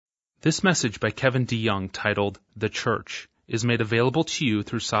This message by Kevin DeYoung, titled The Church, is made available to you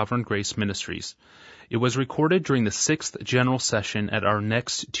through Sovereign Grace Ministries. It was recorded during the 6th General Session at our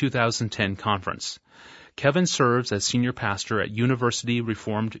next 2010 conference. Kevin serves as senior pastor at University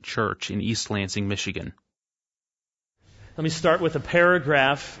Reformed Church in East Lansing, Michigan. Let me start with a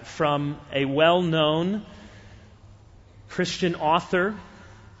paragraph from a well-known Christian author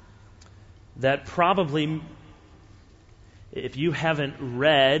that probably, if you haven't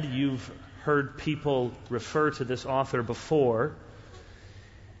read, you've heard people refer to this author before.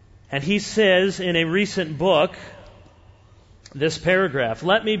 And he says in a recent book, this paragraph,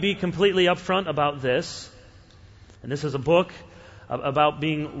 "Let me be completely upfront about this." And this is a book about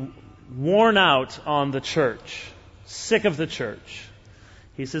being worn out on the church, sick of the church.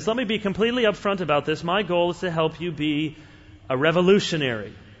 He says, "Let me be completely upfront about this. My goal is to help you be a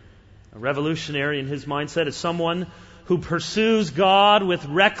revolutionary." A revolutionary in his mindset is someone who pursues God with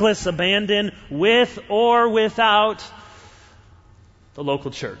reckless abandon, with or without the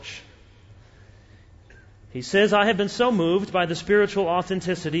local church. He says, "I have been so moved by the spiritual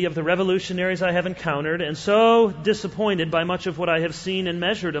authenticity of the revolutionaries I have encountered, and so disappointed by much of what I have seen and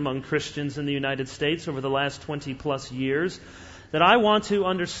measured among Christians in the United States over the last 20 plus years, that I want to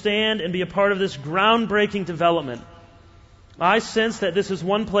understand and be a part of this groundbreaking development. I sense that this is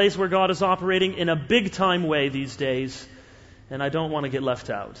one place where God is operating in a big-time way these days, and I don't want to get left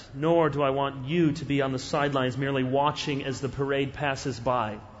out, nor do I want you to be on the sidelines merely watching as the parade passes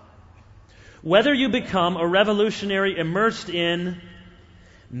by. Whether you become a revolutionary immersed in,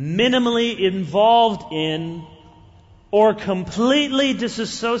 minimally involved in, or completely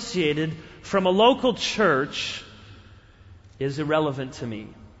disassociated from a local church is irrelevant to me,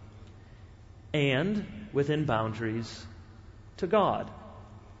 and within boundaries to God.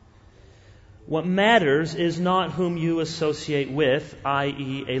 What matters is not whom you associate with,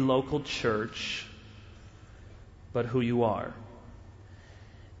 i.e. a local church, but who you are."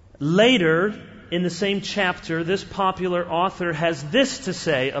 Later, in the same chapter, this popular author has this to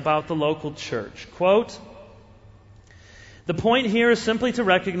say about the local church. Quote, "The point here is simply to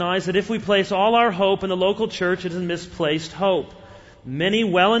recognize that if we place all our hope in the local church, it is misplaced hope. Many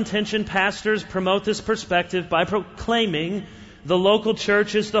well-intentioned pastors promote this perspective by proclaiming the local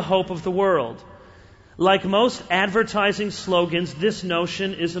church is the hope of the world. Like most advertising slogans, this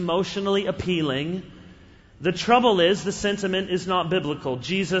notion is emotionally appealing. The trouble is, the sentiment is not biblical.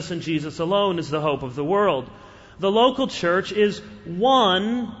 Jesus and Jesus alone is the hope of the world. The local church is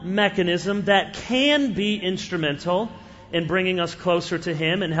one mechanism that can be instrumental in bringing us closer to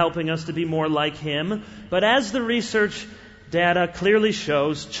Him and helping us to be more like Him. But as the research data clearly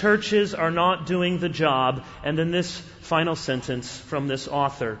shows, churches are not doing the job." And then this final sentence from this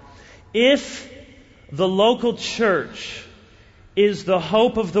author: "If the local church is the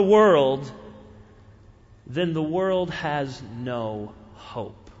hope of the world, then the world has no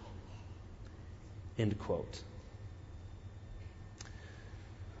hope." End quote.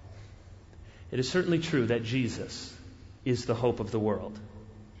 It is certainly true that Jesus is the hope of the world.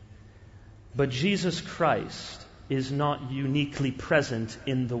 But Jesus Christ is not uniquely present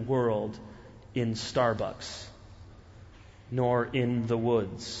in the world in Starbucks, nor in the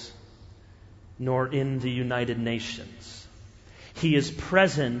woods, nor in the United Nations. He is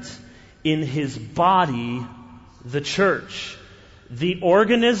present in His body, the church, the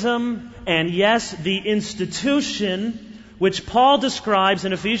organism, and yes, the institution, which Paul describes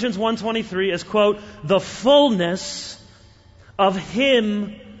in Ephesians 1:23 as, quote, "the fullness of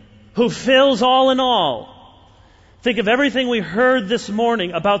Him who fills all in all." Think of everything we heard this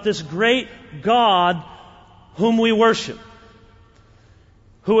morning about this great God whom we worship,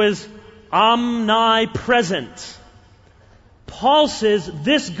 who is omnipresent. Paul says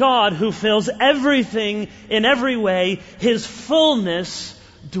this God who fills everything in every way, His fullness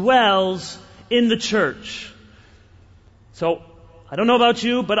dwells in the church. So, I don't know about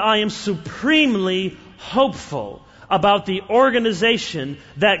you, but I am supremely hopeful about the organization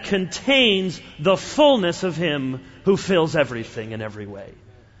that contains the fullness of Him who fills everything in every way.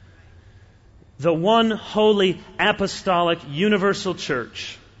 The one holy, apostolic, universal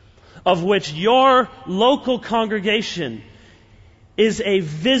church, of which your local congregation is a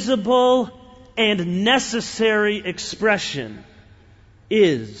visible and necessary expression,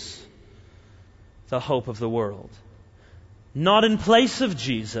 is the hope of the world. Not in place of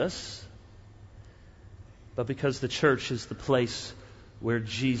Jesus, but because the church is the place where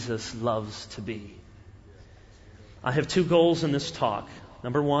Jesus loves to be. I have two goals in this talk.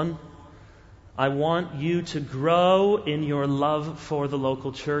 Number one, I want you to grow in your love for the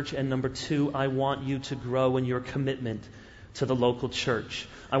local church. And number two, I want you to grow in your commitment to the local church.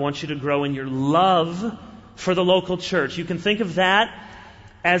 I want you to grow in your love for the local church. You can think of that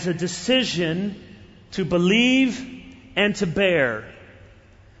as a decision to believe and to bear.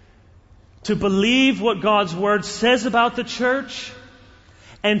 To believe what God's Word says about the church,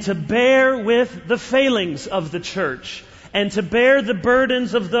 and to bear with the failings of the church, and to bear the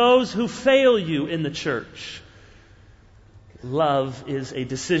burdens of those who fail you in the church. Love is a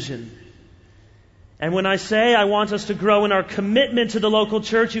decision. And when I say I want us to grow in our commitment to the local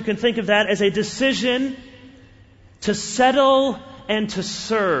church, you can think of that as a decision to settle and to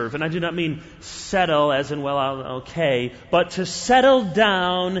serve. And I do not mean settle as in, well, okay, but to settle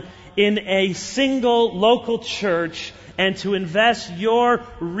down in a single local church and to invest your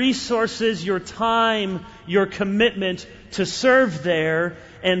resources, your time, your commitment to serve there,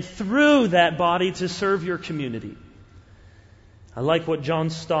 and through that body to serve your community. I like what John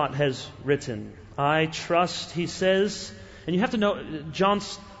Stott has written. I trust, he says, and you have to know, John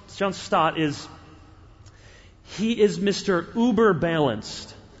Stott is Mr. Uber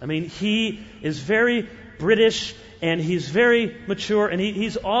balanced. I mean, he is very British and he's very mature and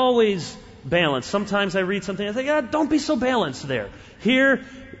he's always balanced. Sometimes I read something and I think, don't be so balanced there.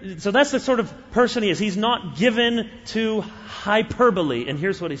 So that's the sort of person he is. He's not given to hyperbole. And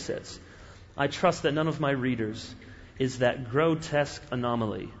here's what he says. I trust that none of my readers is that grotesque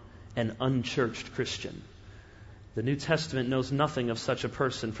anomaly, an unchurched Christian. The New Testament knows nothing of such a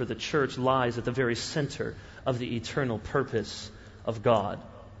person, for the church lies at the very center of the eternal purpose of God.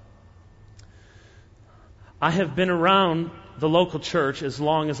 I have been around the local church as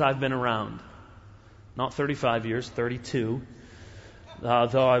long as I've been around. Not 35 years, 32.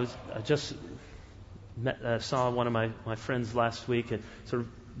 Though I just saw one of my friends last week, and sort of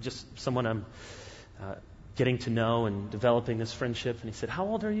just someone I'm getting to know and developing this friendship. And he said, "How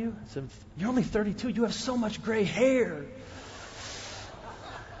old are you?" I said, "You're only 32. You have so much gray hair."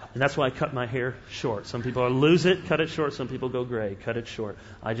 And that's why I cut my hair short. Some people lose it, cut it short. Some people go gray, cut it short.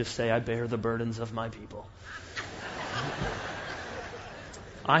 I just say I bear the burdens of my people.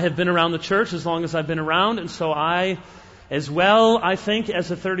 I have been around the church as long as I've been around, and so I, as well, I think, as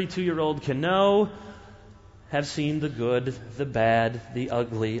a 32-year-old can know, have seen the good, the bad, the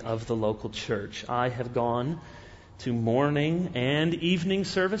ugly of the local church. I have gone to morning and evening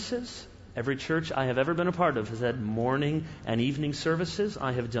services. Every church I have ever been a part of has had morning and evening services.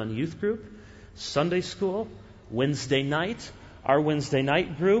 I have done youth group, Sunday school, Wednesday night. Our Wednesday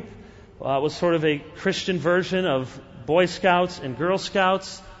night group was sort of a Christian version of Boy Scouts and Girl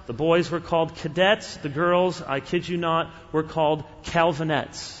Scouts. The boys were called cadets. The girls, I kid you not, were called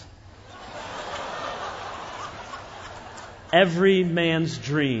Calvinettes. Every man's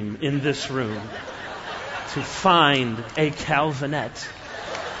dream in this room to find a Calvinette.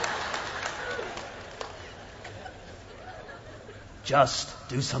 Just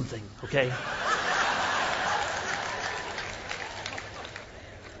do something, okay?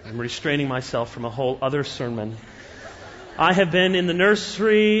 I'm restraining myself from a whole other sermon. I have been in the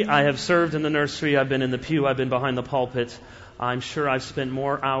nursery. I have served in the nursery. I've been in the pew. I've been behind the pulpit. I'm sure I've spent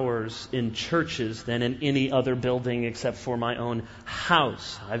more hours in churches than in any other building except for my own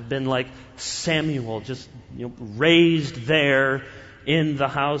house. I've been like Samuel, just raised there in the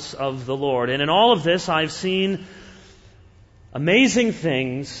house of the Lord. And in all of this, I've seen amazing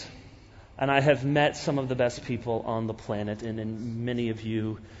things, and I have met some of the best people on the planet, and many of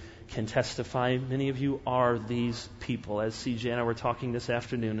you can testify. Many of you are these people. As CJ and I were talking this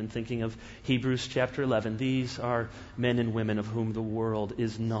afternoon and thinking of Hebrews chapter 11, these are men and women of whom the world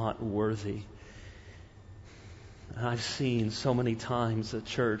is not worthy. And I've seen so many times a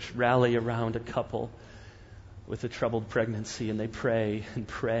church rally around a couple with a troubled pregnancy, and they pray and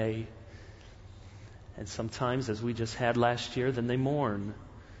pray. And sometimes, as we just had last year, then they mourn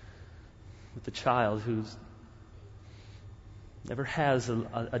with the child who's never has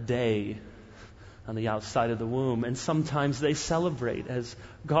a day on the outside of the womb. And sometimes they celebrate as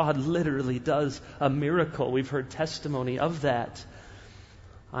God literally does a miracle. We've heard testimony of that.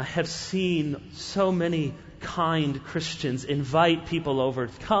 I have seen so many kind Christians invite people over.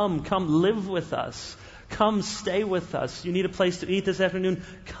 Come live with us. Come stay with us. You need a place to eat this afternoon?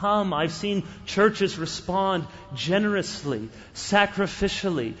 Come. I've seen churches respond generously,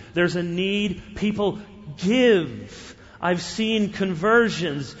 sacrificially. There's a need. People give. I've seen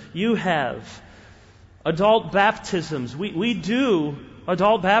conversions. You have. Adult baptisms. We do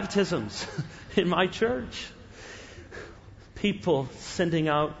adult baptisms in my church. People sending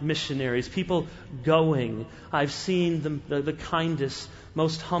out missionaries. People going. I've seen the kindest,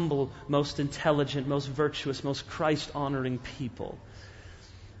 most humble, most intelligent, most virtuous, most Christ-honoring people.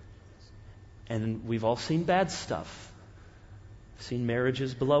 And we've all seen bad stuff. I've seen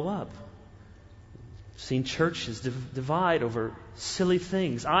marriages blow up. I've seen churches divide over silly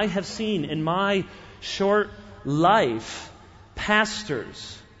things. I have seen in my short life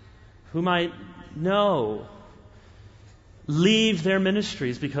pastors whom I know leave their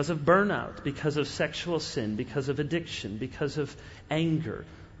ministries because of burnout, because of sexual sin, because of addiction, because of anger.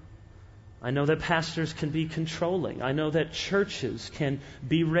 I know that pastors can be controlling. I know that churches can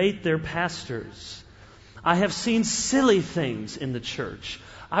berate their pastors. I have seen silly things in the church.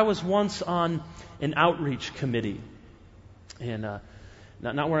 I was once on an outreach committee, and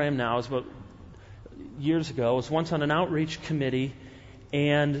not where I am now. It was about years ago. I was once on an outreach committee,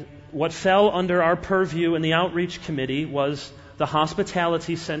 and what fell under our purview in the outreach committee was the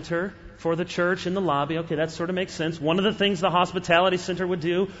hospitality center for the church in the lobby. Okay, that sort of makes sense. One of the things the hospitality center would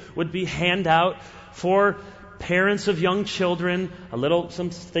do would be hand out for parents of young children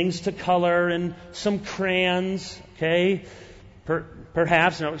some things to color and some crayons. Okay,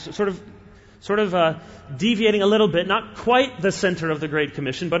 perhaps sort of deviating a little bit, not quite the center of the Great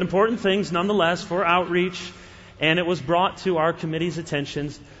Commission, but important things nonetheless for outreach. And it was brought to our committee's attention.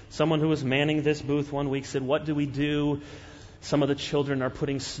 Someone who was manning this booth one week said, "What do we do? Some of the children are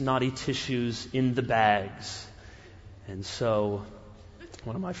putting snotty tissues in the bags." And so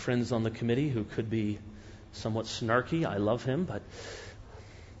one of my friends on the committee, who could be somewhat snarky, I love him, but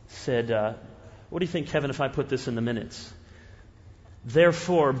said, "What do you think, Kevin, if I put this in the minutes?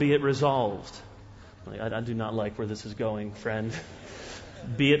 Therefore, be it resolved." I do not like where this is going, friend.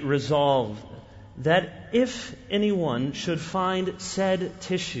 Be it resolved that if anyone should find said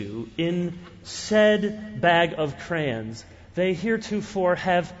tissue in said bag of crayons, they heretofore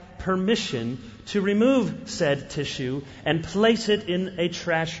have permission to remove said tissue and place it in a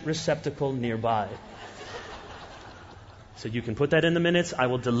trash receptacle nearby. So you can put that in the minutes. I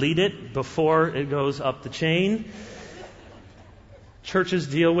will delete it before it goes up the chain. Churches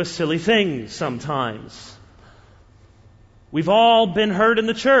deal with silly things sometimes. We've all been hurt in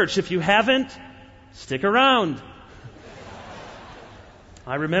the church. If you haven't, stick around.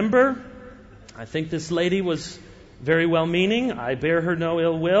 I remember, I think this lady was very well-meaning. I bear her no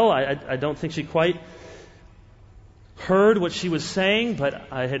ill will. I don't think she quite heard what she was saying,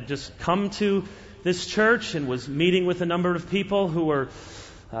 but I had just come to this church and was meeting with a number of people who were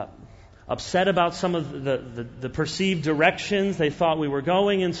upset about some of the perceived directions they thought we were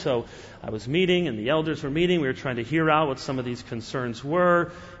going. And so I was meeting, and the elders were meeting. We were trying to hear out what some of these concerns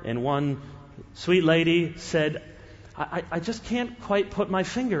were. And one sweet lady said, I just can't quite put my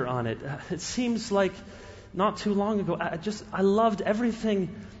finger on it. It seems like not too long ago, I loved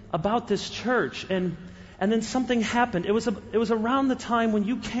everything about this church. And then something happened. It was around the time when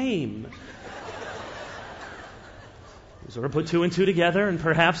you came. Sort of put two and two together, and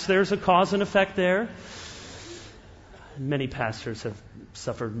perhaps there's a cause and effect there. Many pastors have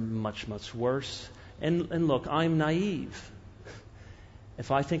suffered much, much worse. And look, I'm naive if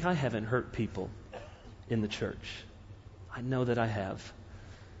I think I haven't hurt people in the church. I know that I have.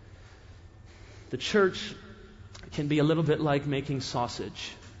 The church can be a little bit like making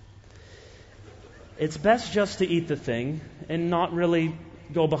sausage. It's best just to eat the thing and not really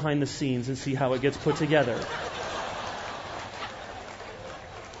go behind the scenes and see how it gets put together.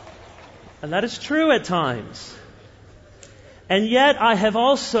 And that is true at times. And yet I have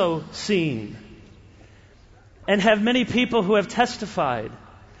also seen and have many people who have testified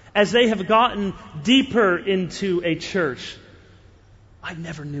as they have gotten deeper into a church. I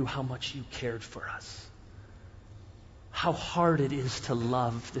never knew how much you cared for us. How hard it is to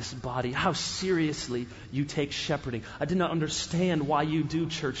love this body. How seriously you take shepherding. I did not understand why you do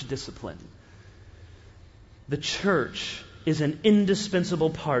church discipline. The church is an indispensable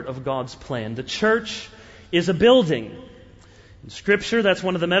part of God's plan. The church is a building. In Scripture, that's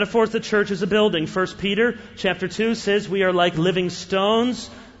one of the metaphors. The church is a building. 1 Peter chapter 2 says we are like living stones.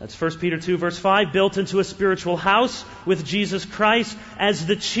 That's 1 Peter 2 verse 5, built into a spiritual house with Jesus Christ as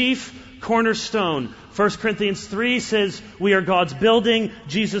the chief cornerstone. 1 Corinthians 3 says we are God's building.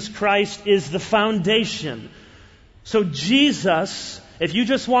 Jesus Christ is the foundation. So Jesus, if you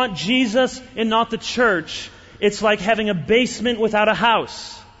just want Jesus and not the church, it's like having a basement without a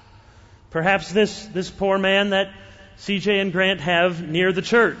house. Perhaps this poor man that CJ and Grant have near the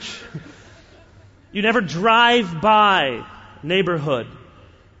church. You never drive by neighborhood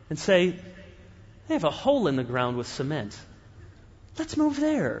and say, they have a hole in the ground with cement. Let's move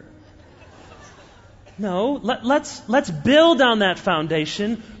there. No, let's build on that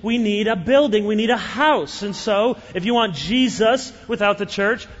foundation. We need a building. We need a house. And so, if you want Jesus without the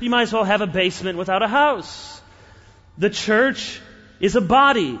church, you might as well have a basement without a house. The church is a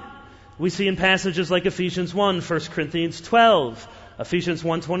body We see in passages like Ephesians 1, 1 Corinthians 12, Ephesians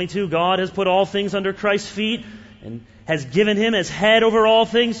 1:22, God has put all things under Christ's feet and has given him as head over all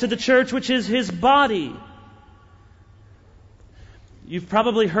things to the church, which is his body. You've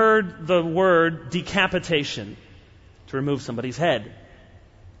probably heard the word decapitation, to remove somebody's head.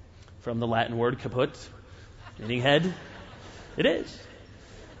 From the Latin word caput, meaning head. It is.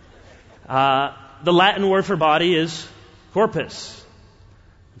 The Latin word for body is corpus.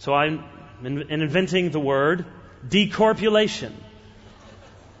 So I'm inventing the word decorpulation.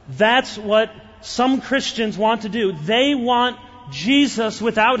 That's what some Christians want to do. They want Jesus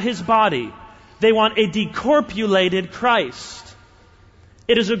without his body. They want a decorpulated Christ.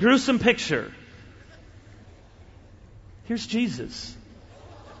 It is a gruesome picture. Here's Jesus.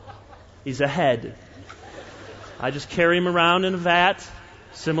 He's a head. I just carry him around in a vat,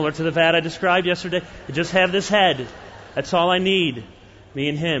 similar to the vat I described yesterday. I just have this head. That's all I need. Me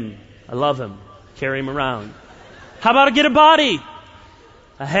and him. I love him. Carry him around. How about I get a body?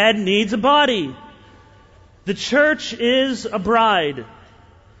 A head needs a body. The church is a bride.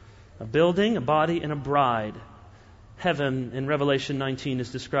 A building, a body, and a bride. Heaven in Revelation 19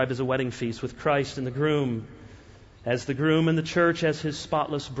 is described as a wedding feast with Christ and the groom. As the groom and the church as his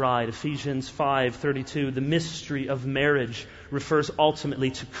spotless bride. Ephesians 5:32, the mystery of marriage refers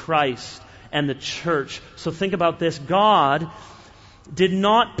ultimately to Christ and the church. So think about this. God did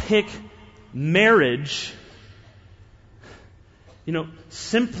not pick marriage,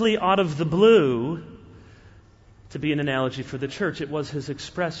 simply out of the blue to be an analogy for the church. It was his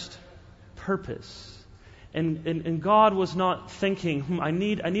expressed purpose. And God was not thinking, I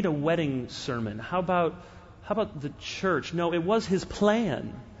need a wedding sermon. How about the church? No, it was his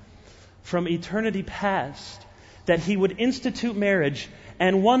plan from eternity past that he would institute marriage.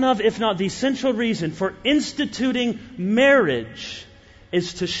 And one of, if not the central reason for instituting marriage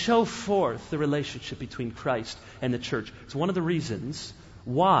is to show forth the relationship between Christ and the church. It's one of the reasons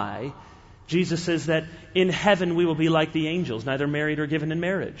why Jesus says that in heaven we will be like the angels, neither married or given in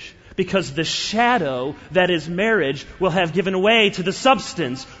marriage. Because the shadow that is marriage will have given way to the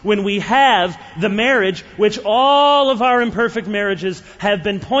substance when we have the marriage which all of our imperfect marriages have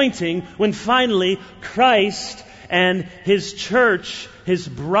been pointing, when finally Christ and his church, his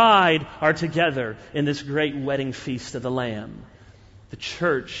bride, are together in this great wedding feast of the Lamb. The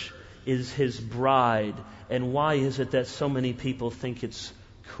church is his bride. And why is it that so many people think it's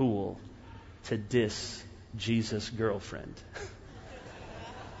cool to diss Jesus' girlfriend?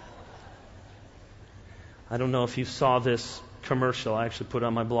 I don't know if you saw this commercial. I actually put it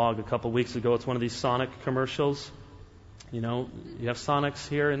on my blog a couple weeks ago. It's one of these Sonic commercials. You have Sonics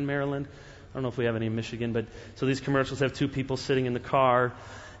here in Maryland. I don't know if we have any in Michigan, but so these commercials have two people sitting in the car,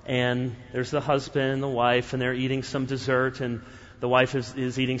 and there's the husband and the wife, and they're eating some dessert, and the wife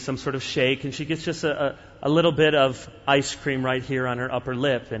is eating some sort of shake, and she gets just a little bit of ice cream right here on her upper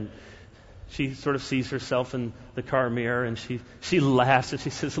lip, and she sort of sees herself in the car mirror, and she laughs, and she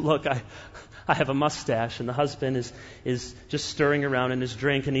says, "Look, I have a mustache." And the husband is just stirring around in his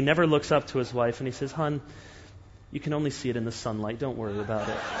drink, and he never looks up to his wife, and he says, "Hon, you can only see it in the sunlight. Don't worry about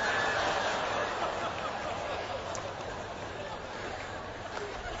it."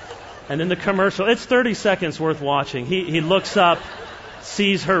 And in the commercial, it's 30 seconds worth watching. He looks up,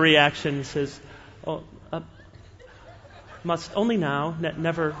 sees her reaction, and says, "Oh, must only now,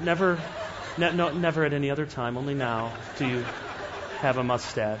 never at any other time. Only now do you have a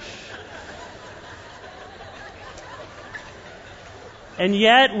mustache." And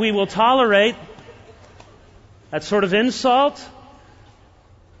yet we will tolerate that sort of insult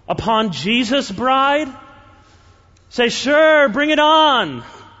upon Jesus' bride. Say, "Sure, bring it on.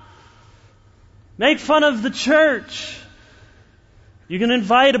 Make fun of the church. You can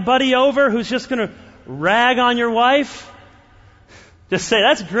invite a buddy over who's just going to rag on your wife. Just say,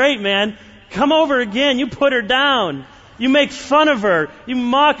 'That's great, man. Come over again. You put her down. You make fun of her. You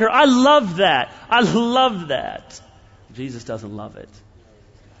mock her. I love that. I love that.'" Jesus doesn't love it.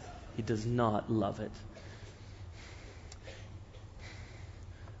 He does not love it.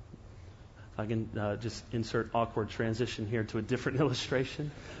 I can just insert awkward transition here to a different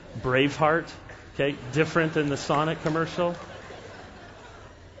illustration. Braveheart. Okay, different than the Sonic commercial.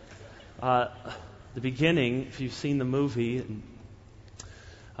 The beginning, if you've seen the movie,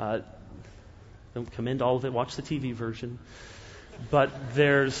 don't commend all of it, watch the TV version. But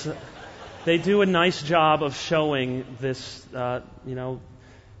they do a nice job of showing this,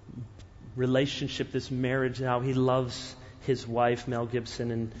 relationship, this marriage, how he loves his wife, Mel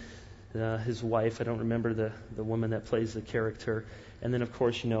Gibson, and his wife, I don't remember the woman that plays the character. And then, of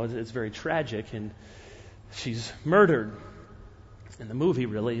course, it's very tragic, and she's murdered. And the movie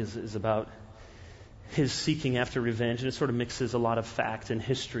really is about his seeking after revenge, and it sort of mixes a lot of fact and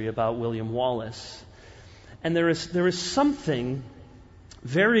history about William Wallace. And there is something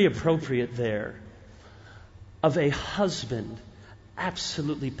very appropriate there of a husband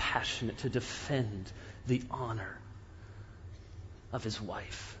absolutely passionate to defend the honor of his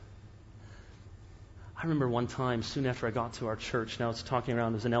wife. I remember one time, soon after I got to our church, now it's talking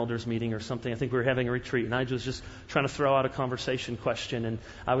around, it was an elders meeting or something. I think we were having a retreat, and I was just trying to throw out a conversation question, and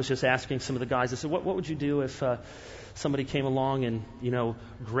I was just asking some of the guys, I said, what would you do if somebody came along and,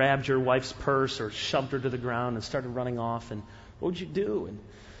 grabbed your wife's purse or shoved her to the ground and started running off, and what would you do? And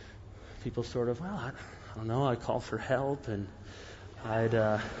people sort of, well, I don't know, I'd call for help, and I'd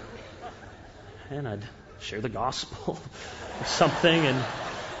share the gospel or something,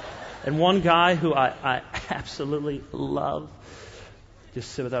 and one guy who I absolutely love,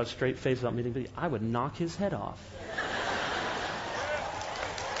 just said without a straight face, without meeting anybody, I would knock his head off.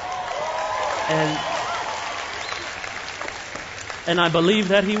 And I believe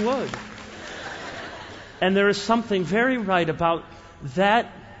that he would. And there is something very right about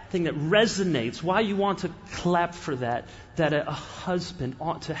that thing that resonates, why you want to clap for that a husband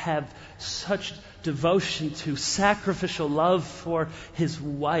ought to have such devotion to sacrificial love for his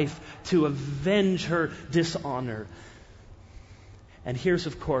wife, to avenge her dishonor. And here's,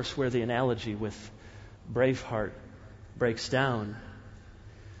 of course, where the analogy with Braveheart breaks down.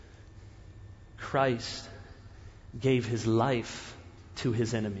 Christ gave his life to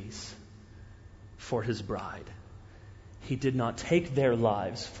his enemies for his bride. He did not take their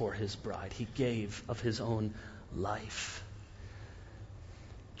lives for his bride. He gave of his own life.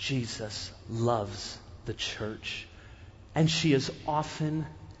 Jesus loves the church, and she is often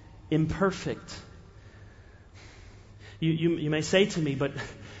imperfect. You may say to me, but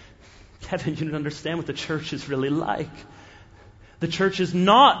Kevin, you don't understand what the church is really like. The church is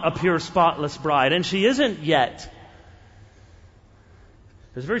not a pure, spotless bride, and she isn't yet.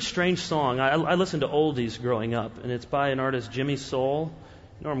 There's a very strange song. I listened to oldies growing up, and it's by an artist, Jimmy Soul.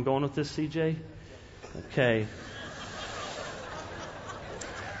 You know where I'm going with this, CJ? Okay.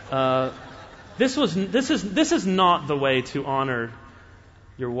 This is not the way to honor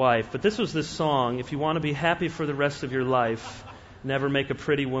your wife, but this was this song. If you want to be happy for the rest of your life, never make a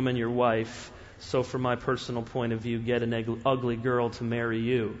pretty woman your wife. So from my personal point of view, get an ugly girl to marry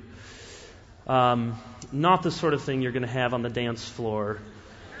you. Not the sort of thing you're going to have on the dance floor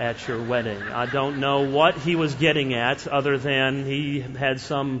at your wedding. I don't know what he was getting at other than he had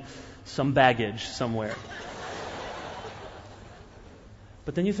some baggage somewhere.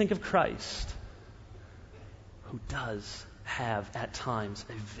 But then you think of Christ, who does have at times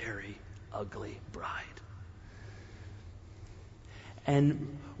a very ugly bride.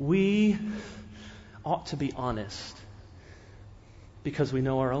 And we ought to be honest, because we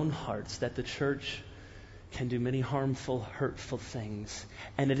know our own hearts that the church can do many harmful, hurtful things.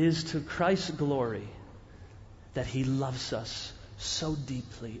 And it is to Christ's glory that he loves us so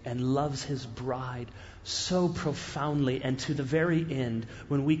deeply and loves his bride so profoundly, and to the very end,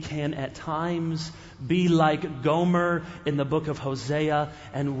 when we can at times be like Gomer in the book of Hosea,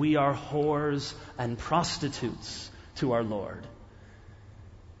 and we are whores and prostitutes to our Lord.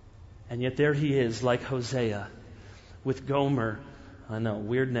 And yet there he is, like Hosea, with Gomer, I know,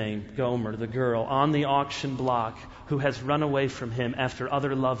 weird name, Gomer, the girl, on the auction block, who has run away from him after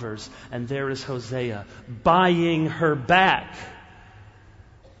other lovers, and there is Hosea, buying her back,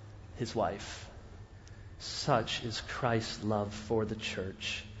 his wife. Such is Christ's love for the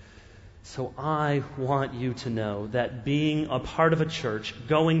church. So I want you to know that being a part of a church,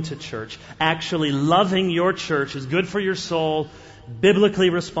 going to church, actually loving your church is good for your soul,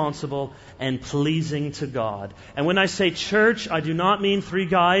 biblically responsible, and pleasing to God. And when I say church, I do not mean three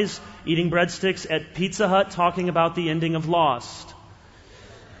guys eating breadsticks at Pizza Hut talking about the ending of Lost.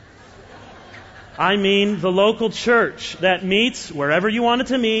 I mean the local church that meets wherever you want it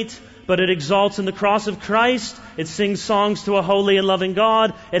to meet, but it exalts in the cross of Christ. It sings songs to a holy and loving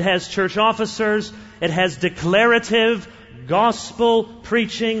God. It has church officers. It has declarative gospel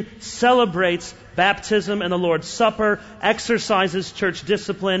preaching, celebrates baptism and the Lord's Supper, exercises church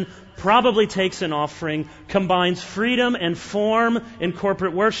discipline, probably takes an offering, combines freedom and form in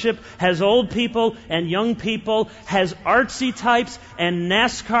corporate worship, has old people and young people, has artsy types and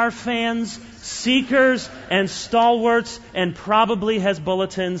NASCAR fans, seekers and stalwarts, and probably has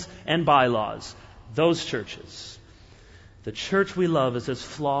bulletins and bylaws. Those churches. The church we love is as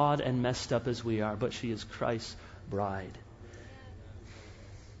flawed and messed up as we are, but she is Christ's bride.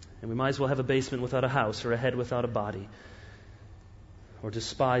 And we might as well have a basement without a house or a head without a body, or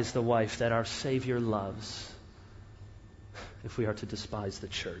despise the wife that our Savior loves. if we are to despise the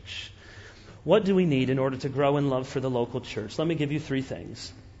church. What do we need in order to grow in love for the local church? Let me give you 3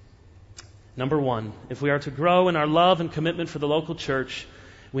 things. Number 1, if we are to grow in our love and commitment for the local church,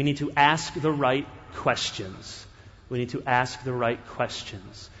 we need to ask the right questions. We need to ask the right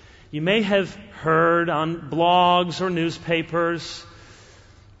questions. You may have heard on blogs or newspapers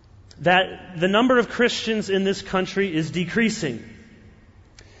that the number of Christians in this country is decreasing.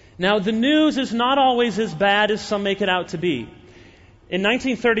 Now, the news is not always as bad as some make it out to be. In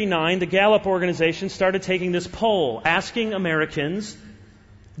 1939, the Gallup organization started taking this poll, asking Americans,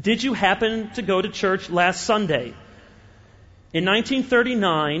 did you happen to go to church last Sunday? In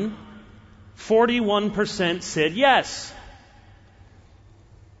 1939, 41% said yes.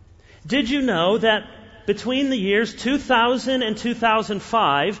 Did you know that between the years 2000 and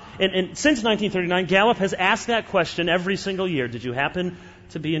 2005, and since 1939, Gallup has asked that question every single year, did you happen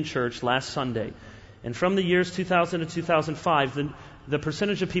to be in church last Sunday? And from the years 2000 to 2005, the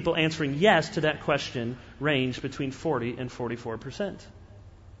percentage of people answering yes to that question ranged between 40 and 44%.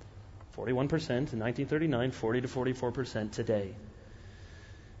 41% in 1939, 40 to 44% today.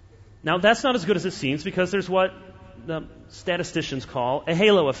 Now, that's not as good as it seems because there's what the statisticians call a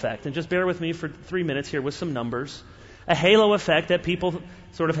halo effect. And just bear with me for 3 minutes here with some numbers. A halo effect that people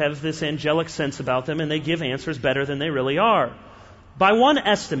sort of have this angelic sense about them and they give answers better than they really are. By one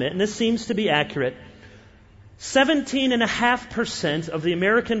estimate, and this seems to be accurate, 17.5% of the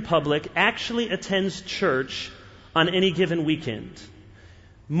American public actually attends church on any given weekend.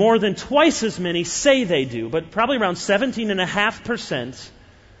 More than twice as many say they do, but probably around 17.5%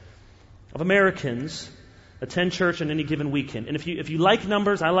 of Americans attend church on any given weekend. And if you like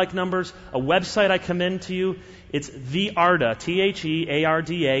numbers, I like numbers, a website I commend to you, it's TheARDA,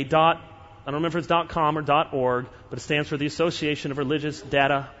 TheARDA. I don't remember if it's .com or .org, but it stands for the Association of Religious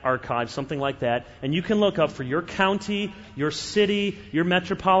Data Archives, something like that. And you can look up for your county, your city, your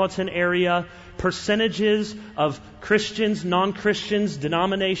metropolitan area, percentages of Christians, non-Christians,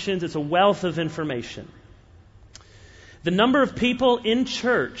 denominations. It's a wealth of information. The number of people in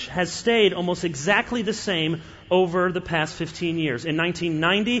church has stayed almost exactly the same over the past 15 years. In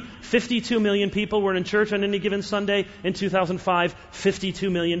 1990, 52 million people were in church on any given Sunday. In 2005,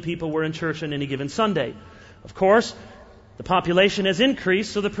 52 million people were in church on any given Sunday. Of course, the population has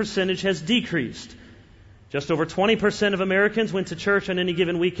increased, so the percentage has decreased. Just over 20% of Americans went to church on any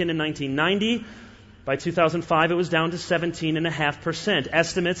given weekend in 1990. By 2005, it was down to 17.5%.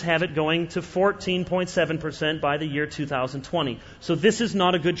 Estimates have it going to 14.7% by the year 2020. So this is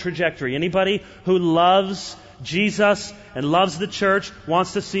not a good trajectory. Anybody who loves Jesus and loves the church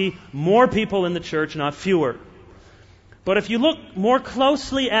wants to see more people in the church, not fewer. But if you look more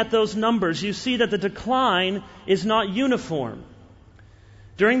closely at those numbers, you see that the decline is not uniform.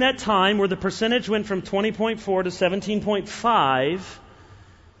 During that time, where the percentage went from 20.4 to 17.5,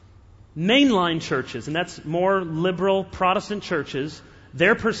 mainline churches, and that's more liberal Protestant churches,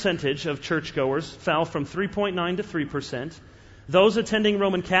 their percentage of churchgoers fell from 3.9 to 3%. Those attending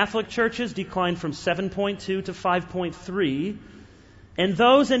Roman Catholic churches declined from 7.2 to 5.3. And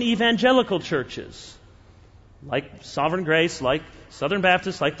those in evangelical churches, like Sovereign Grace, like Southern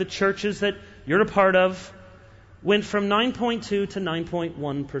Baptist, like the churches that you're a part of, went from 9.2 to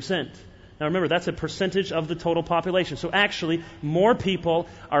 9.1%. Now remember, that's a percentage of the total population. So actually, more people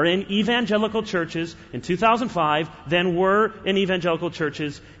are in evangelical churches in 2005 than were in evangelical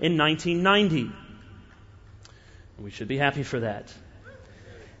churches in 1990. We should be happy for that.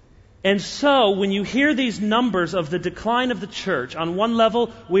 And so, when you hear these numbers of the decline of the church, on one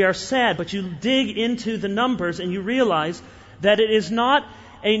level, we are sad, but you dig into the numbers and you realize that it is not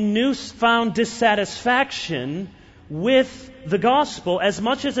a newfound dissatisfaction with the gospel as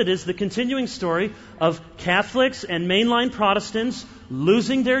much as it is the continuing story of Catholics and mainline Protestants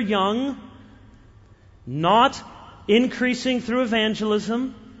losing their young, not increasing through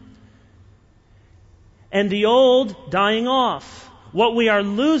evangelism, and the old dying off. What we are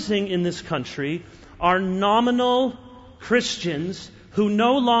losing in this country are nominal Christians who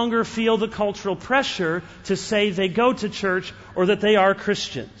no longer feel the cultural pressure to say they go to church or that they are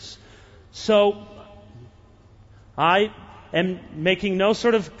Christians. So, I am making no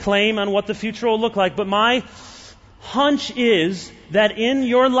sort of claim on what the future will look like, but my hunch is that in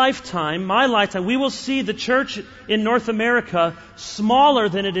your lifetime, my lifetime, we will see the church in North America smaller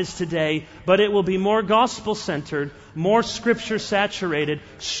than it is today, but it will be more gospel-centered, more scripture-saturated,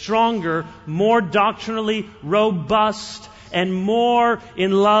 stronger, more doctrinally robust, and more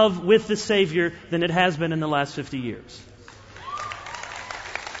in love with the Savior than it has been in the last 50 years.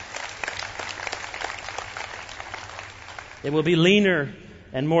 It will be leaner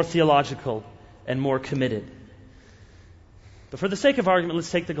and more theological and more committed. But for the sake of argument, let's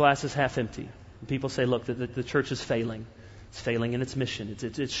take the glass as half empty. And people say, look, the church is failing. It's failing in its mission.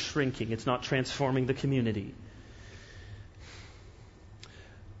 It's shrinking. It's not transforming the community.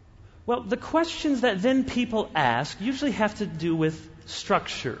 Well, the questions that then people ask usually have to do with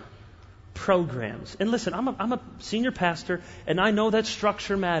structure, programs. And listen, I'm a senior pastor, and I know that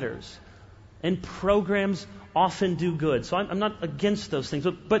structure matters. And programs often do good. So I'm not against those things.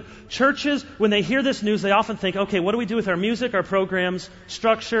 But churches, when they hear this news, they often think, okay, what do we do with our music, our programs,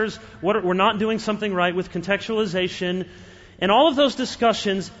 structures? We're not doing something right with contextualization. And all of those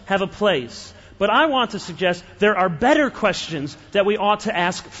discussions have a place. But I want to suggest there are better questions that we ought to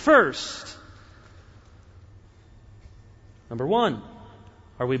ask first. Number one,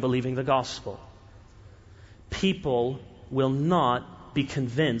 are we believing the gospel? People will not be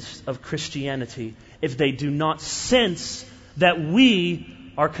convinced of Christianity if they do not sense that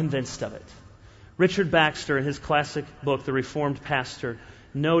we are convinced of it. Richard Baxter, in his classic book, The Reformed Pastor,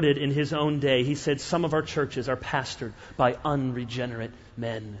 noted in his own day, he said, some of our churches are pastored by unregenerate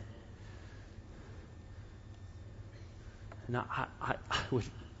men. Now, I would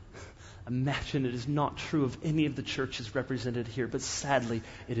imagine it is not true of any of the churches represented here, but sadly,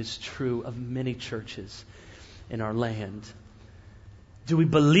 it is true of many churches in our land. Do we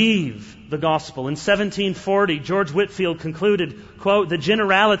believe the gospel? In 1740, George Whitefield concluded, quote, the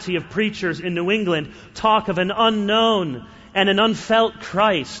generality of preachers in New England talk of an unknown and an unfelt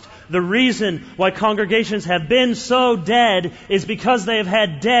Christ. The reason why congregations have been so dead is because they have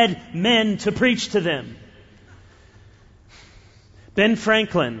had dead men to preach to them. Ben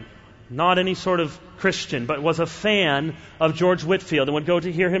Franklin, not any sort of Christian, but was a fan of George Whitefield and would go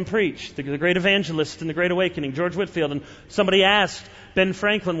to hear him preach, the great evangelist in the Great Awakening, George Whitefield. And somebody asked Ben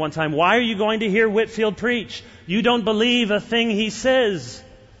Franklin one time, why are you going to hear Whitefield preach? You don't believe a thing he says.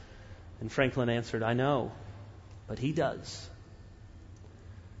 And Franklin answered, I know, but he does.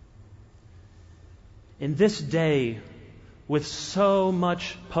 In this day, with so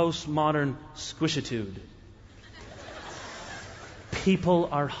much postmodern squishitude, people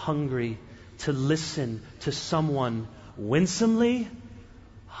are hungry to listen to someone winsomely,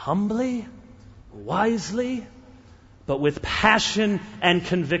 humbly, wisely, but with passion and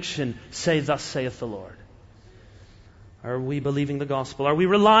conviction say, thus saith the Lord. Are we believing the gospel? Are we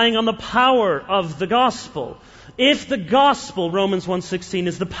relying on the power of the gospel? If the gospel, Romans 1:16,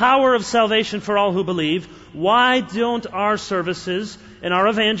 is the power of salvation for all who believe, why don't our services and our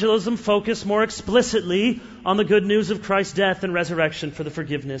evangelism focus more explicitly on the good news of Christ's death and resurrection for the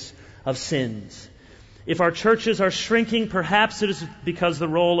forgiveness of sins? If our churches are shrinking, perhaps it is because the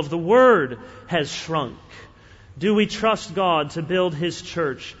role of the Word has shrunk. Do we trust God to build His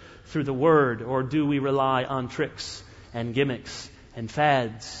church through the Word, or do we rely on tricks and gimmicks and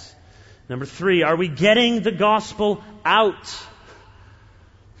fads? Number 3, are we getting the gospel out?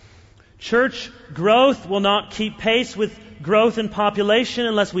 Church growth will not keep pace with growth in population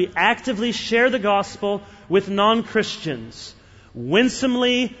unless we actively share the gospel with non-Christians.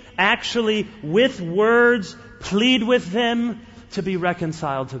 Winsomely, actually, with words, plead with them to be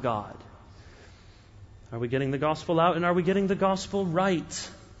reconciled to God. Are we getting the gospel out, and are we getting the gospel right?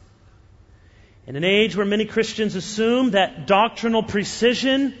 In an age where many Christians assume that doctrinal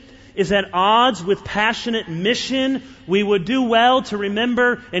precision is at odds with passionate mission, we would do well to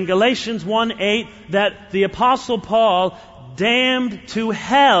remember in Galatians 1:8 that the Apostle Paul damned to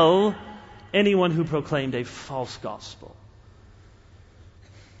hell anyone who proclaimed a false gospel.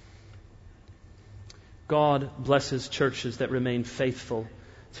 God blesses churches that remain faithful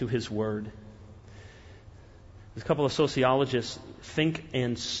to His Word. There's a couple of sociologists, Fink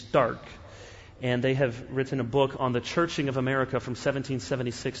and Stark, and they have written a book on the churching of America from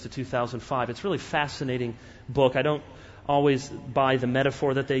 1776 to 2005. It's a really fascinating book. I don't always buy the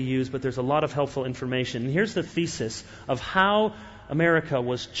metaphor that they use, but there's a lot of helpful information. And here's the thesis of how America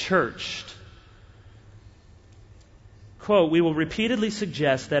was churched. Quote, we will repeatedly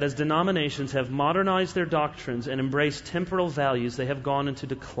suggest that as denominations have modernized their doctrines and embraced temporal values, they have gone into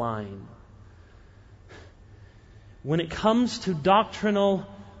decline. When it comes to doctrinal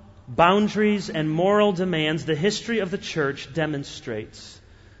boundaries and moral demands, the history of the church demonstrates,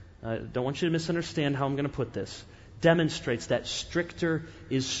 I don't want you to misunderstand how I'm going to put this, demonstrates that stricter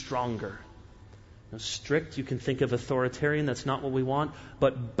is stronger. Now, strict, you can think of authoritarian, that's not what we want,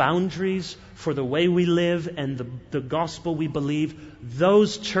 but boundaries for the way we live and the gospel we believe,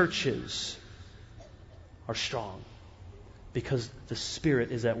 those churches are strong because the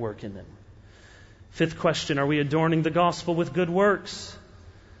Spirit is at work in them. 5th question, are we adorning the gospel with good works?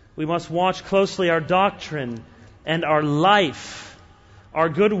 We must watch closely our doctrine and our life. Our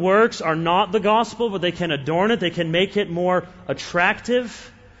good works are not the gospel, but they can adorn it. They can make it more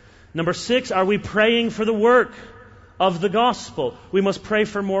attractive. Number 6, are we praying for the work of the gospel? We must pray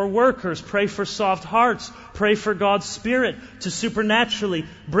for more workers, pray for soft hearts, pray for God's Spirit to supernaturally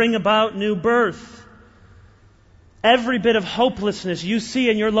bring about new birth. Every bit of hopelessness you see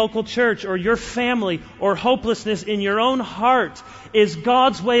in your local church or your family or hopelessness in your own heart is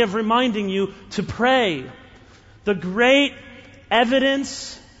God's way of reminding you to pray. The great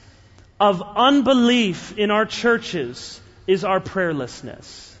evidence of unbelief in our churches is our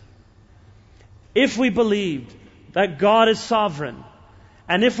prayerlessness. If we believed that God is sovereign,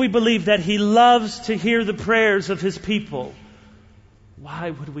 and if we believe that He loves to hear the prayers of His people, why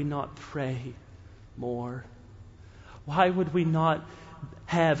would we not pray more? Why would we not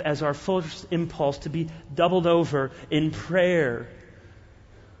have as our first impulse to be doubled over in prayer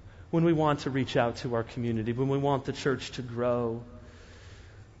when we want to reach out to our community, when we want the church to grow?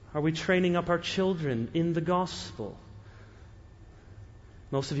 Are we training up our children in the gospel?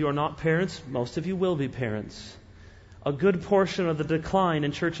 Most of you are not parents. Most of you will be parents. A good portion of the decline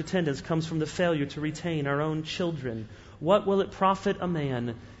in church attendance comes from the failure to retain our own children. What will it profit a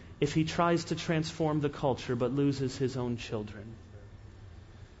man if he tries to transform the culture but loses his own children?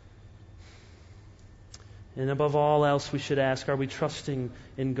 And above all else, we should ask, are we trusting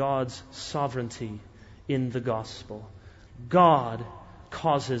in God's sovereignty in the gospel? God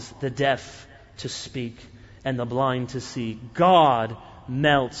causes the deaf to speak and the blind to see. God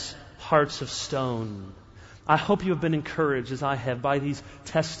melts hearts of stone. I hope you have been encouraged, as I have, by these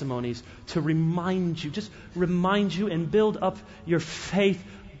testimonies to remind you and build up your faith.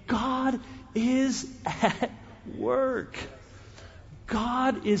 God is at work.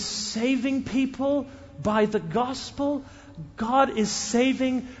 God is saving people by the gospel. God is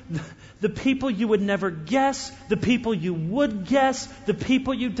saving the people you would never guess, the people you would guess, the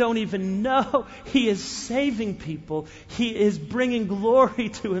people you don't even know. He is saving people. He is bringing glory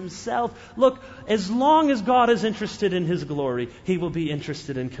to Himself. Look, as long as God is interested in His glory, He will be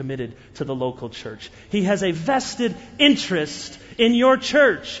interested and committed to the local church. He has a vested interest in your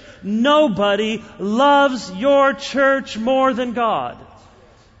church. Nobody loves your church more than God.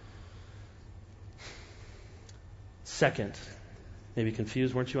 Second, maybe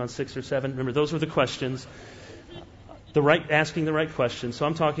confused, weren't you on 6 or 7? Remember, those were the questions. Asking the right questions. So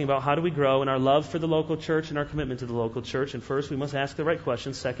I'm talking about how do we grow in our love for the local church and our commitment to the local church. And first, we must ask the right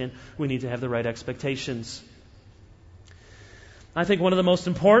questions. Second, we need to have the right expectations. I think one of the most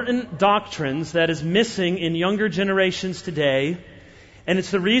important doctrines that is missing in younger generations today, and it's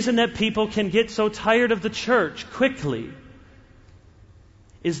the reason that people can get so tired of the church quickly,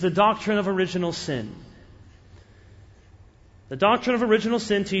 is the doctrine of original sin. The doctrine of original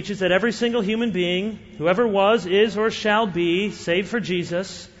sin teaches that every single human being, whoever was, is, or shall be, save for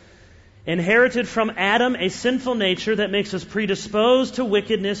Jesus, inherited from Adam a sinful nature that makes us predisposed to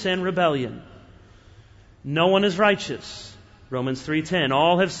wickedness and rebellion. No one is righteous. Romans 3:10.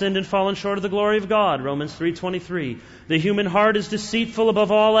 All have sinned and fallen short of the glory of God. Romans 3:23. The human heart is deceitful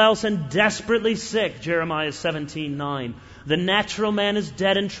above all else and desperately sick. Jeremiah 17:9. The natural man is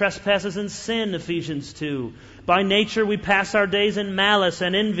dead in trespasses and sin. Ephesians 2. By nature we pass our days in malice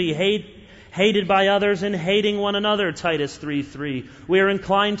and envy, hated by others and hating one another. Titus 3:3. We are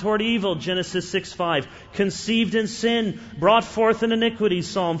inclined toward evil. Genesis 6:5. Conceived in sin, brought forth in iniquity.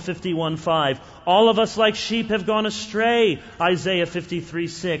 Psalm 51:5. All of us like sheep have gone astray. Isaiah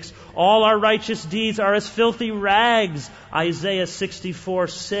 53:6. All our righteous deeds are as filthy rags. Isaiah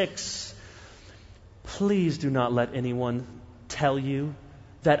 64:6. Please do not let anyone tell you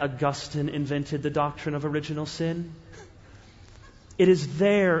that Augustine invented the doctrine of original sin. It is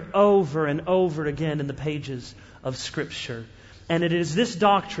there over and over again in the pages of Scripture. And it is this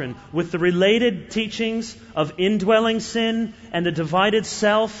doctrine, with the related teachings of indwelling sin and the divided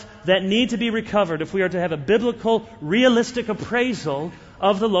self, that need to be recovered if we are to have a biblical, realistic appraisal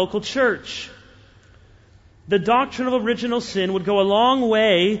of the local church. The doctrine of original sin would go a long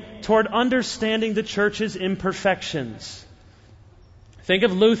way toward understanding the church's imperfections. Think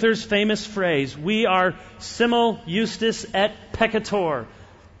of Luther's famous phrase, we are simul justus et peccator,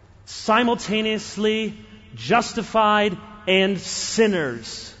 simultaneously justified and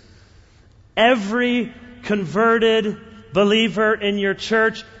sinners. Every converted believer in your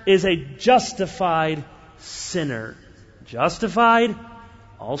church is a justified sinner. Justified,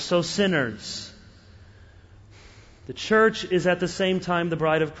 also sinners. The church is at the same time the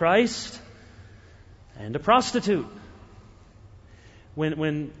bride of Christ and a prostitute.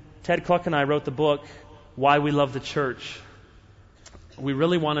 When Ted Kluck and I wrote the book, Why We Love the Church, we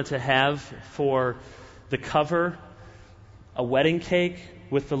really wanted to have for the cover a wedding cake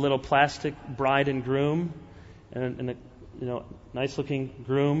with the little plastic bride and groom, and a nice looking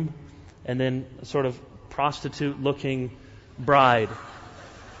groom, and then a sort of prostitute looking bride.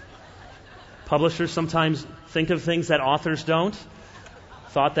 Publishers sometimes think of things that authors don't.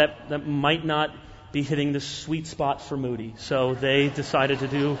 Thought that might not be hitting the sweet spot for Moody, so they decided to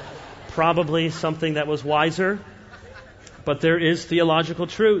do probably something that was wiser. But there is theological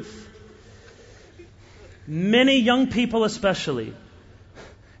truth. Many young people especially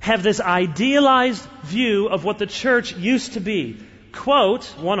have this idealized view of what the church used to be. Quote,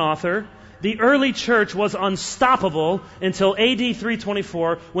 one author, "The early church was unstoppable until AD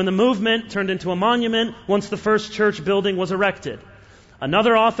 324, when the movement turned into a monument once the first church building was erected."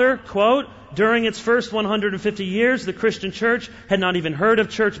 Another author, quote, "During its first 150 years, the Christian church had not even heard of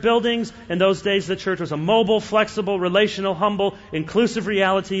church buildings. In those days, the church was a mobile, flexible, relational, humble, inclusive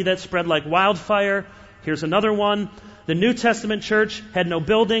reality that spread like wildfire." Here's another one. "The New Testament church had no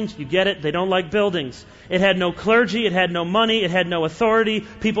buildings." You get it? They don't like buildings. "It had no clergy. It had no money. It had no authority.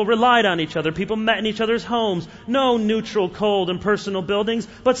 People relied on each other. People met in each other's homes. No neutral, cold, and personal buildings,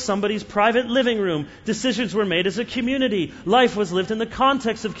 but somebody's private living room. Decisions were made as a community. Life was lived in the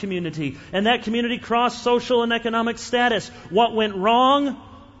context of community. And that community crossed social and economic status. What went wrong?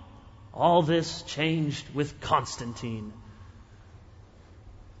 All this changed with Constantine."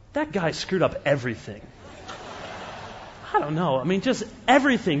 That guy screwed up everything. I don't know. I mean, just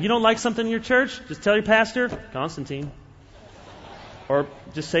everything. You don't like something in your church? Just tell your pastor, Constantine. Or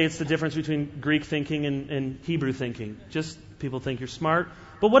just say it's the difference between Greek thinking and Hebrew thinking. Just people think you're smart.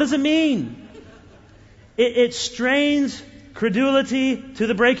 But what does it mean? It strains credulity to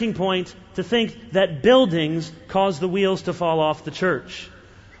the breaking point to think that buildings caused the wheels to fall off the church.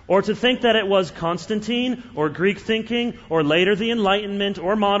 Or to think that it was Constantine, or Greek thinking, or later the Enlightenment,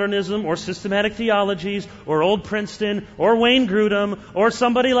 or modernism, or systematic theologies, or old Princeton, or Wayne Grudem, or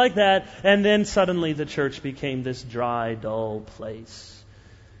somebody like that, and then suddenly the church became this dry, dull place.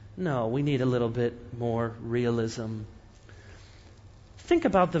 No, we need a little bit more realism. Think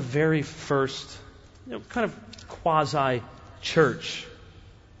about the very first, kind of quasi-church.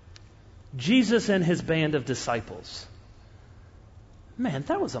 Jesus and his band of disciples. Man,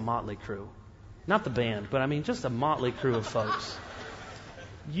 that was a motley crew. Not the band, but I mean just a motley crew of folks.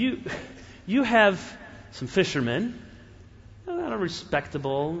 You have some fishermen,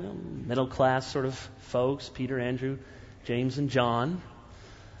 respectable, middle-class sort of folks, Peter, Andrew, James, and John.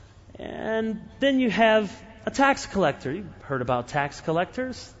 And then you have a tax collector. You've heard about tax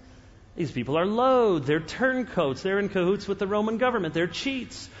collectors. These people are loathed. They're turncoats. They're in cahoots with the Roman government. They're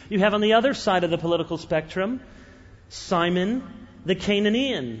cheats. You have on the other side of the political spectrum, Simon the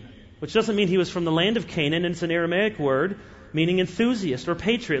Canaanian, which doesn't mean he was from the land of Canaan. It's an Aramaic word meaning enthusiast or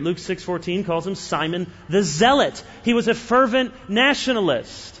patriot. Luke 6:14 calls him Simon the Zealot. He was a fervent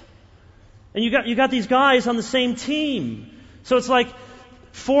nationalist. And you got these guys on the same team. So it's like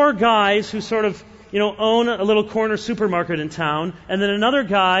four guys who sort of own a little corner supermarket in town, and then another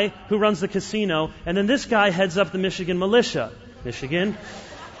guy who runs the casino, and then this guy heads up the Michigan militia. Michigan.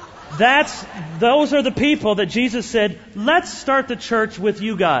 Those are the people that Jesus said, let's start the church with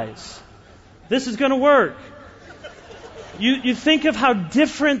you guys. This is going to work. You think of how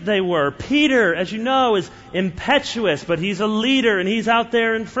different they were. Peter, as you know, is impetuous, but he's a leader and he's out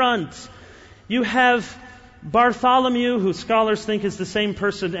there in front. You have Bartholomew, who scholars think is the same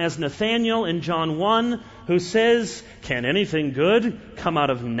person as Nathaniel in John 1, who says, can anything good come out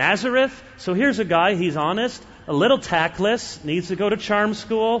of Nazareth? So here's a guy, he's honest, a little tactless, needs to go to charm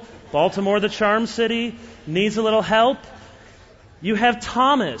school. Baltimore, the charm city, needs a little help. You have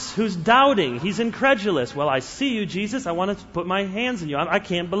Thomas, who's doubting. He's incredulous. Well, I see you, Jesus. I want to put my hands in you. I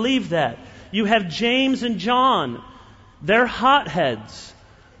can't believe that. You have James and John. They're hotheads.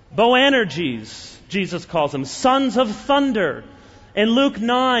 Boanerges, Jesus calls them. Sons of thunder. In Luke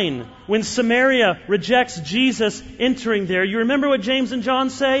 9, when Samaria rejects Jesus entering there, you remember what James and John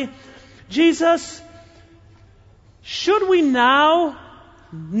say? Jesus, should we now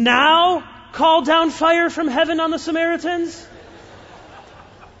call down fire from heaven on the Samaritans?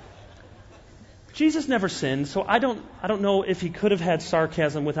 Jesus never sinned, so I don't know if he could have had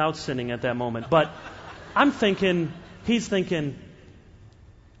sarcasm without sinning at that moment. But he's thinking,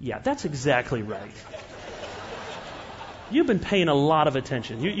 yeah, that's exactly right. You've been paying a lot of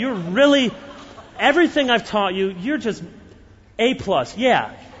attention. You're really, everything I've taught you, you're just A+.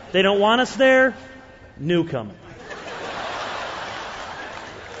 Yeah, they don't want us there, nuke them.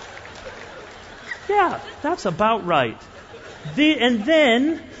 Yeah, that's about right. And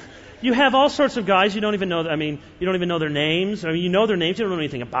then you have all sorts of guys you don't even know. You don't even know their names. You know their names. You don't know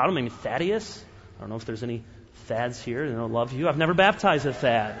anything about them. Thaddeus. I don't know if there's any Thad's here, and I love you. I've never baptized a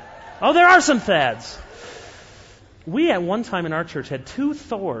Thad. Oh, there are some Thads. We at one time in our church had 2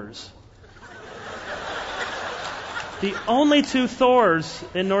 Thors. The only 2 Thors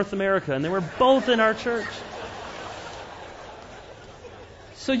in North America, and they were both in our church.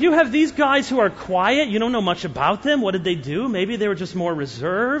 So you have these guys who are quiet. You don't know much about them. What did they do? Maybe they were just more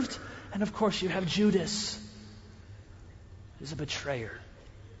reserved. And of course you have Judas. He's a betrayer.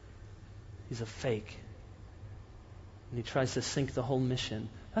 He's a fake. And he tries to sink the whole mission.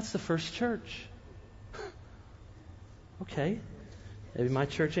 That's the first church. Okay, maybe my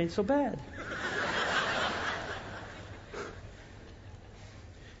church ain't so bad.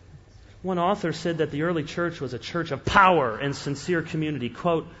 One author said that the early church was a church of power and sincere community.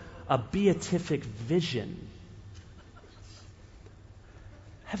 Quote, a beatific vision.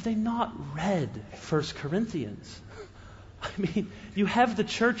 Have they not read 1 Corinthians? I mean, you have the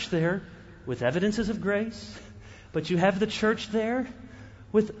church there with evidences of grace, but you have the church there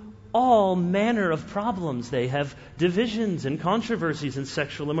with all manner of problems. They have divisions and controversies and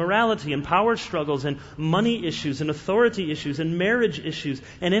sexual immorality and power struggles and money issues and authority issues and marriage issues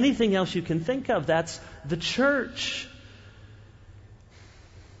and anything else you can think of. That's the church.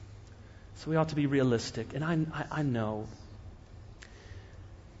 So we ought to be realistic. And I know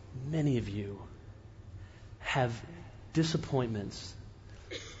many of you have disappointments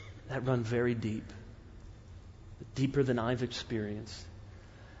that run very deep, deeper than I've experienced.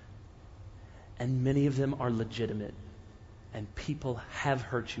 And many of them are legitimate. And people have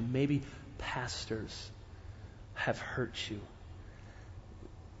hurt you. Maybe pastors have hurt you.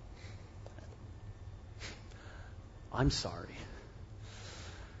 I'm sorry.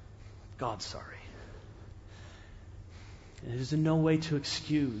 God's sorry. It is in no way to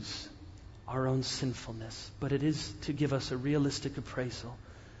excuse our own sinfulness, but it is to give us a realistic appraisal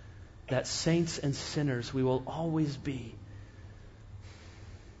that saints and sinners we will always be.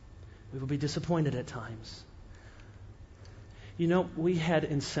 We will be disappointed at times. You know, we had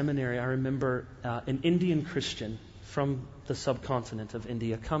in seminary, I remember, an Indian Christian from the subcontinent of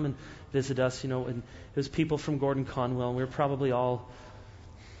India come and visit us, and it was people from Gordon Conwell, and we were probably all,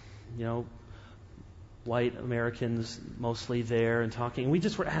 white Americans mostly there and talking. And we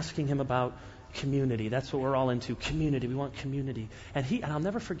just were asking him about community. That's what we're all into, community. We want community. And I'll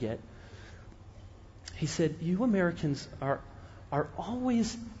never forget, he said, you Americans are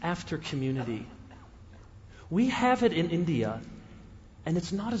always after community. We have it in India, and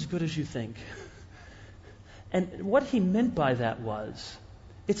it's not as good as you think. And what he meant by that was,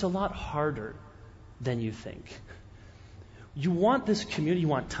 it's a lot harder than you think. You want this community, you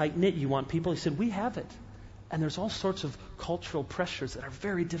want tight-knit, you want people. He said, we have it. And there's all sorts of cultural pressures that are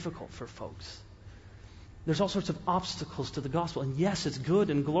very difficult for folks. There's all sorts of obstacles to the gospel. And yes, it's good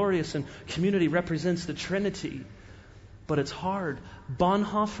and glorious, and community represents the Trinity. But it's hard.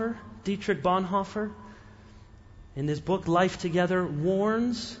 Dietrich Bonhoeffer, in his book Life Together,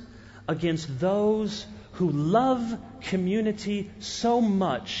 warns against those who love community so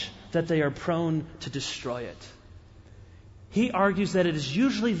much that they are prone to destroy it. He argues that it is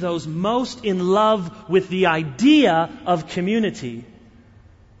usually those most in love with the idea of community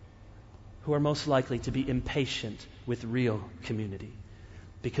who are most likely to be impatient with real community.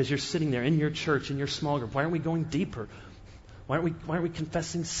 Because you're sitting there in your church, in your small group. Why aren't we going deeper? Why aren't we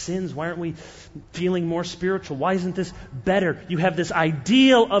confessing sins? Why aren't we feeling more spiritual? Why isn't this better? You have this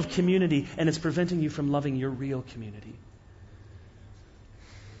ideal of community, and it's preventing you from loving your real community.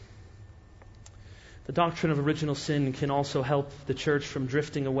 The doctrine of original sin can also help the church from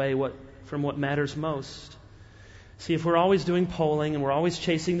drifting away from what matters most. See, if we're always doing polling and we're always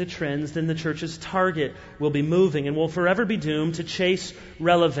chasing the trends, then the church's target will be moving and will forever be doomed to chase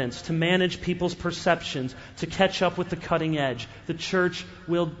relevance, to manage people's perceptions, to catch up with the cutting edge. The church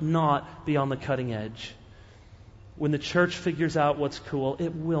will not be on the cutting edge. When the church figures out what's cool,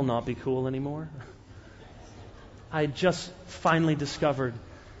 it will not be cool anymore. I just finally discovered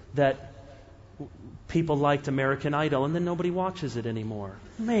that people liked American Idol, and then nobody watches it anymore.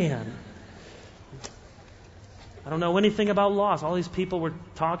 Man. I don't know anything about Lost. All these people were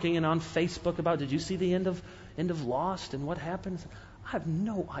talking and on Facebook about, did you see the end of Lost and what happens? I have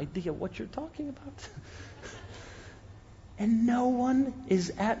no idea what you're talking about. And no one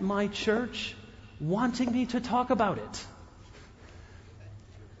is at my church wanting me to talk about it.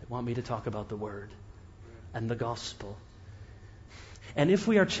 They want me to talk about the Word and the Gospel. And if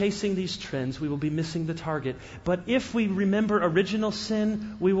we are chasing these trends, we will be missing the target. But if we remember original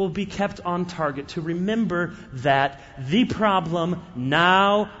sin, we will be kept on target to remember that the problem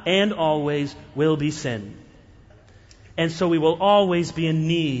now and always will be sin. And so we will always be in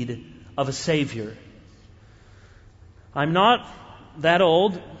need of a Savior. I'm not that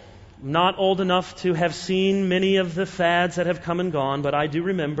old, not old enough to have seen many of the fads that have come and gone, but I do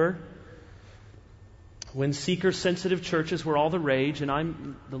remember when seeker-sensitive churches were all the rage,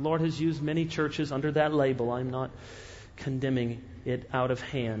 and the Lord has used many churches under that label. I'm not condemning it out of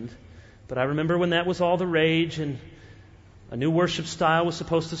hand. But I remember when that was all the rage, and a new worship style was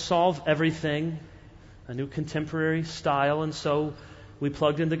supposed to solve everything, a new contemporary style, and so we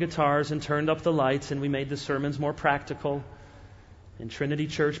plugged in the guitars and turned up the lights, and we made the sermons more practical. And Trinity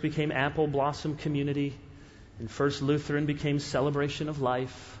Church became Apple Blossom Community, and First Lutheran became Celebration of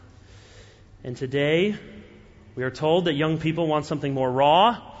Life. And today, we are told that young people want something more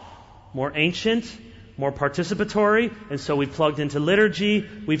raw, more ancient, more participatory, and so we plugged into liturgy,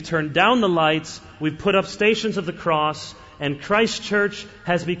 we've turned down the lights, we've put up Stations of the Cross, and Christ Church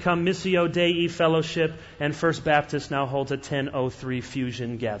has become Missio Dei Fellowship, and First Baptist now holds a 10:03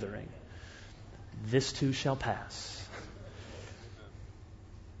 fusion gathering. This too shall pass.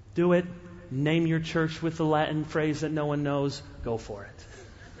 Do it. Name your church with the Latin phrase that no one knows. Go for it.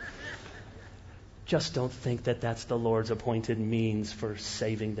 Just don't think that that's the Lord's appointed means for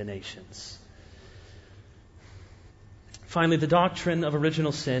saving the nations. Finally, the doctrine of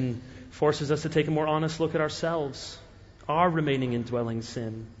original sin forces us to take a more honest look at ourselves, our remaining indwelling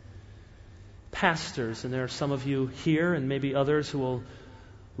sin. Pastors, and there are some of you here and maybe others who will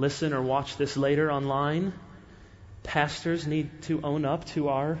listen or watch this later online, pastors need to own up to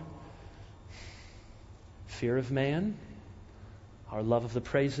our fear of man, our love of the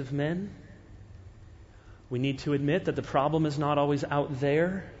praise of men. We need to admit that the problem is not always out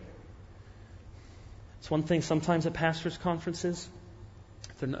there. It's one thing sometimes at pastors' conferences,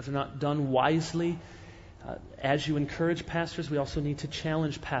 if they're not done wisely, as you encourage pastors, we also need to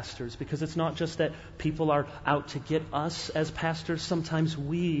challenge pastors, because it's not just that people are out to get us as pastors. Sometimes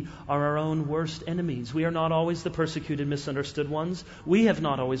we are our own worst enemies. We are not always the persecuted, misunderstood ones. We have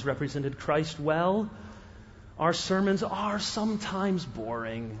not always represented Christ well. Our sermons are sometimes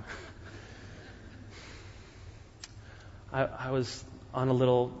boring. I was on a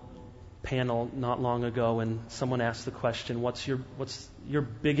little panel not long ago, and someone asked the question, what's your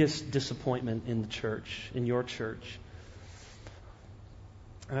biggest disappointment in the church, in your church?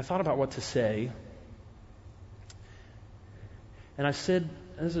 And I thought about what to say. And I said,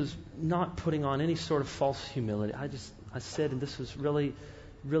 this is not putting on any sort of false humility. I said, and this was really,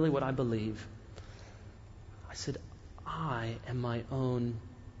 really what I believe. I said, I am my own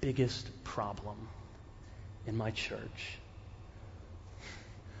biggest problem in my church.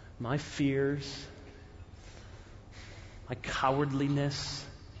 My fears, my cowardliness,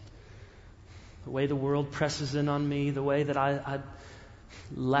 the way the world presses in on me, the way that I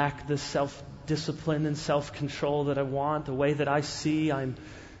lack the self-discipline and self-control that I want, the way that I see I'm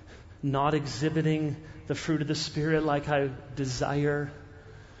not exhibiting the fruit of the Spirit like I desire.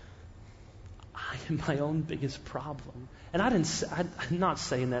 I am my own biggest problem. And I'm not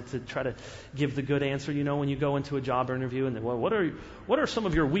saying that to try to give the good answer. You know, when you go into a job interview and well, what are some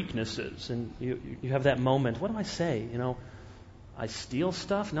of your weaknesses? And you have that moment. What do I say? You know, I steal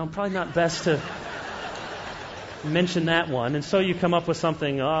stuff? No, probably not best to mention that one. And so you come up with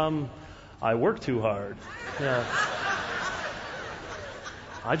something. I work too hard. Yeah.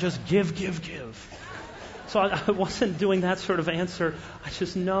 I just give. So I wasn't doing that sort of answer. I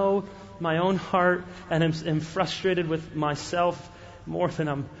just know my own heart, and am frustrated with myself more than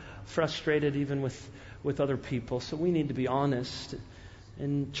I'm frustrated even with other people. So we need to be honest.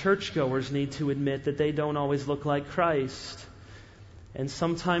 And churchgoers need to admit that they don't always look like Christ. And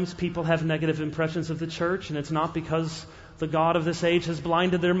sometimes people have negative impressions of the church, and it's not because the God of this age has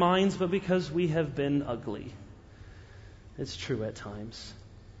blinded their minds, but because we have been ugly. It's true at times.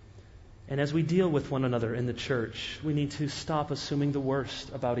 And as we deal with one another in the church, we need to stop assuming the worst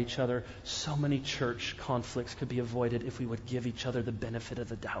about each other. So many church conflicts could be avoided if we would give each other the benefit of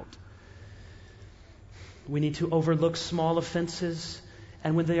the doubt. We need to overlook small offenses,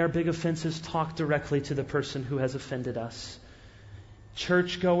 and when they are big offenses, talk directly to the person who has offended us.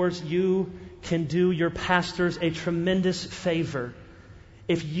 Churchgoers, you can do your pastors a tremendous favor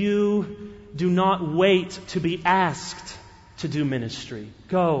if you do not wait to be asked to do ministry.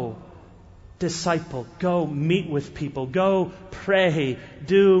 Go disciple, go meet with people, go pray,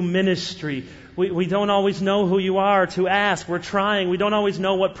 do ministry. We don't always know who you are to ask. We're trying. We don't always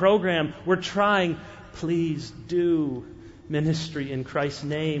know what program. We're trying. Please do ministry in Christ's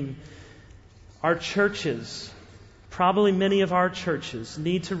name. Our churches, probably many of our churches,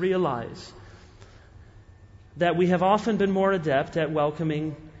 need to realize that we have often been more adept at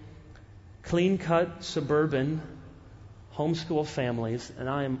welcoming clean-cut, suburban, homeschool families, and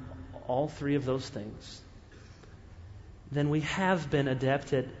I am all three of those things. then we have been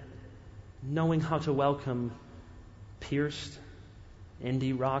adept at knowing how to welcome pierced,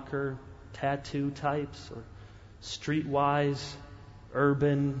 indie rocker, tattoo types, or streetwise,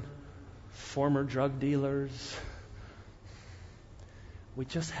 urban, former drug dealers. We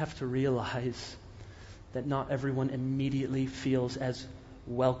just have to realize that not everyone immediately feels as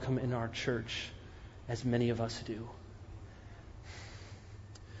welcome in our church as many of us do.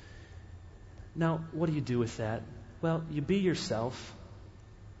 Now, what do you do with that? Well, you be yourself,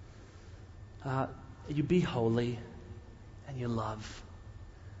 you be holy, and you love.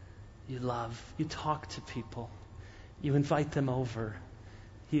 You love. You talk to people. You invite them over.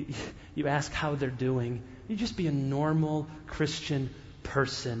 You ask how they're doing. You just be a normal Christian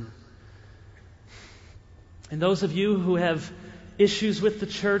person. And those of you who have issues with the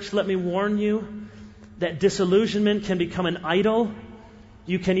church, let me warn you that disillusionment can become an idol.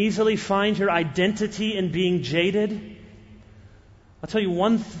 You can easily find your identity in being jaded. I'll tell you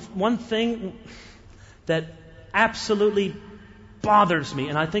one thing that absolutely bothers me,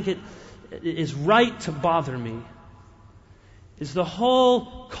 and I think it is right to bother me, is the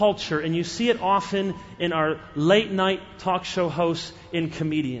whole culture, and you see it often in our late night talk show hosts and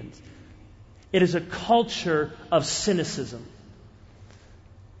comedians. It is a culture of cynicism.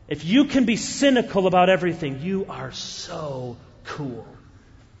 If you can be cynical about everything, you are so cool.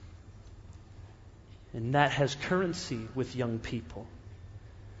 And that has currency with young people.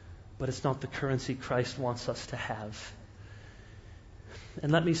 But it's not the currency Christ wants us to have.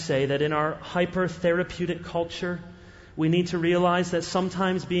 And let me say that in our hyper-therapeutic culture, we need to realize that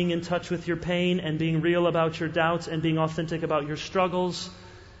sometimes being in touch with your pain and being real about your doubts and being authentic about your struggles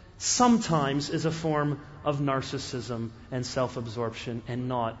sometimes is a form of narcissism and self-absorption and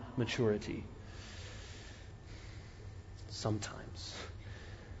not maturity. Sometimes.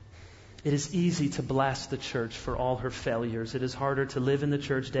 It is easy to blast the church for all her failures. It is harder to live in the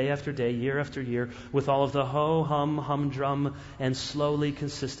church day after day, year after year, with all of the ho-hum, humdrum, and slowly,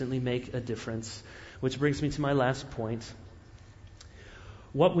 consistently make a difference. Which brings me to my last point.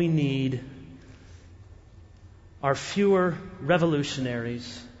 What we need are fewer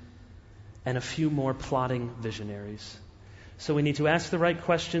revolutionaries and a few more plotting visionaries. So we need to ask the right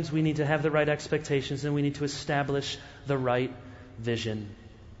questions, we need to have the right expectations, and we need to establish the right vision.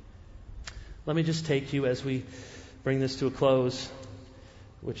 Let me just take you as we bring this to a close,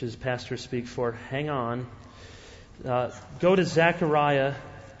 which is Pastor Speak for. Hang on. Go to Zechariah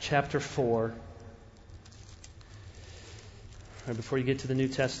chapter 4. Right before you get to the New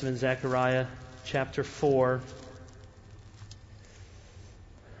Testament, Zechariah chapter 4,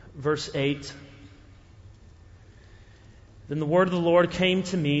 verse 8. Then the word of the Lord came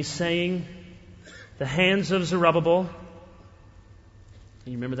to me, saying, the hands of Zerubbabel.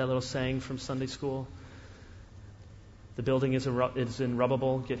 You remember that little saying from Sunday school? The building is in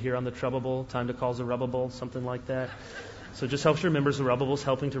Rubbable. Get here on the Trouble. Time to call Zerubbabel. Something like that. So it just helps you remember Zerubbabel's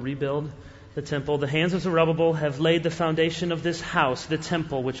helping to rebuild the temple. The hands of Zerubbabel have laid the foundation of this house, the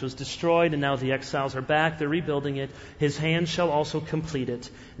temple, which was destroyed, and now the exiles are back. They're rebuilding it. His hands shall also complete it.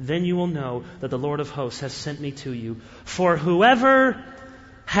 Then you will know that the Lord of hosts has sent me to you. For whoever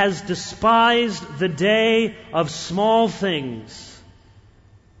has despised the day of small things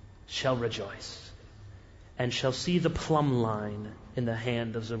shall rejoice, and shall see the plumb line in the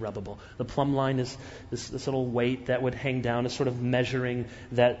hand of Zerubbabel. The plumb line is this little weight that would hang down, is sort of measuring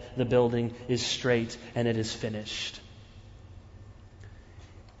that the building is straight and it is finished.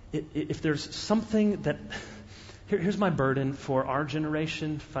 If there's something that... Here's my burden for our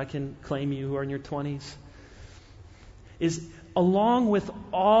generation, if I can claim you who are in your 20s, is along with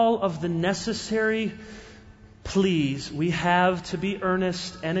all of the necessary pleas we have to be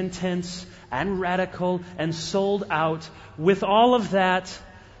earnest and intense and radical and sold out, with all of that,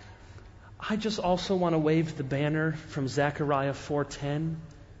 I just also want to wave the banner from Zechariah 4:10.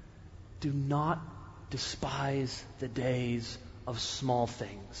 Do not despise the days of small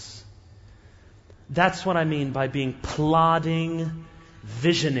things. That's what I mean by being plodding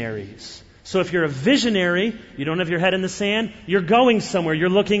visionaries. So if you're a visionary, you don't have your head in the sand, you're going somewhere, you're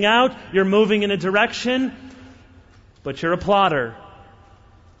looking out, you're moving in a direction, but you're a plodder.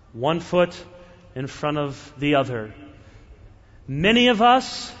 One foot in front of the other. Many of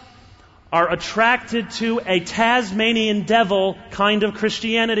us are attracted to a Tasmanian devil kind of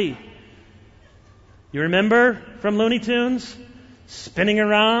Christianity. You remember from Looney Tunes? Spinning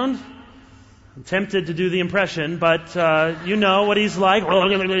around. I'm tempted to do the impression, but you know what he's like.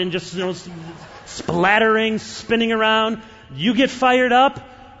 And just splattering, spinning around. You get fired up.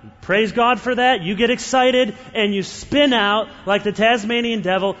 Praise God for that. You get excited and you spin out like the Tasmanian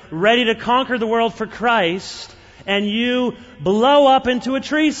devil, ready to conquer the world for Christ. and you blow up into a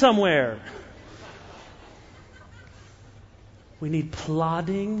tree somewhere. We need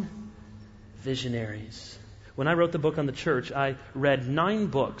plodding visionaries. When I wrote the book on the church, I read 9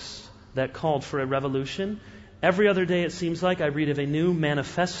 books that called for a revolution. Every other day, it seems like, I read of a new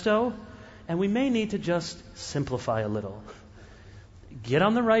manifesto, and we may need to just simplify a little. Get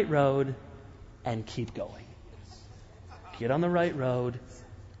on the right road and keep going. Get on the right road,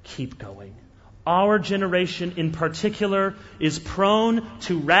 keep going. Our generation in particular is prone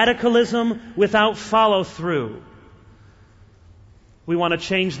to radicalism without follow-through. We want to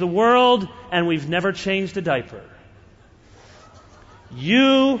change the world, and we've never changed a diaper.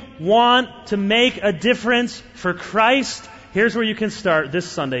 You want to make a difference for Christ? Here's where you can start this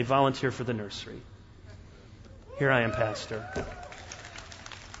Sunday. Volunteer for the nursery. Here I am, Pastor.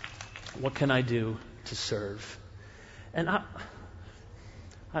 What can I do to serve? And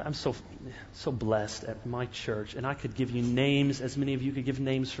I'm so blessed at my church, and I could give you names, as many of you could give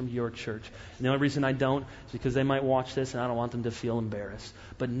names from your church. And the only reason I don't is because they might watch this, and I don't want them to feel embarrassed.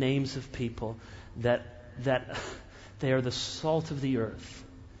 But names of people that they are the salt of the earth.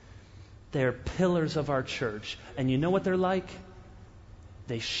 They are pillars of our church. And you know what they're like?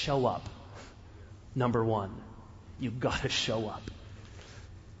 They show up. Number one, you've got to show up.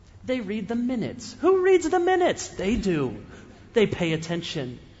 They read the minutes. Who reads the minutes? They do. They pay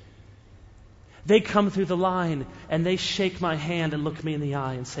attention. They come through the line and they shake my hand and look me in the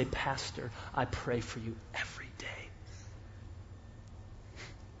eye and say, Pastor, I pray for you every day.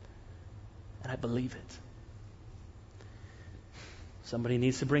 And I believe it. Somebody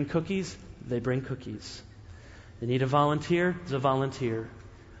needs to bring cookies, they bring cookies. They need a volunteer, there's a volunteer.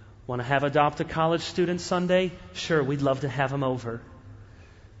 Want to adopt a college student Sunday? Sure, we'd love to have them over.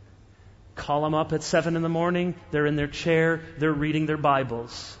 Call them up at 7 in the morning. They're in their chair. They're reading their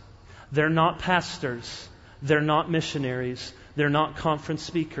Bibles. They're not pastors. They're not missionaries. They're not conference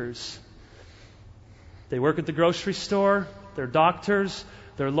speakers. They work at the grocery store. They're doctors.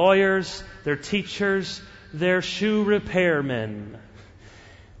 They're lawyers. They're teachers. They're shoe repairmen.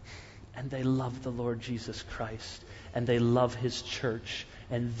 And they love the Lord Jesus Christ. And they love His church.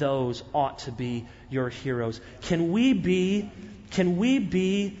 And those ought to be your heroes. Can we be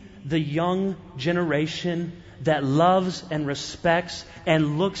the young generation that loves and respects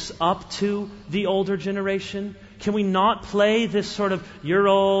and looks up to the older generation? Can we not play this sort of, you're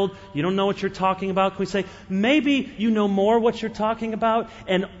old, you don't know what you're talking about? Can we say, maybe you know more what you're talking about,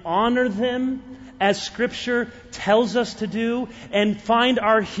 and honor them as Scripture tells us to do, and find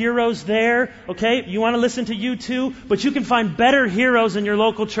our heroes there? Okay, you want to listen to U2, but you can find better heroes in your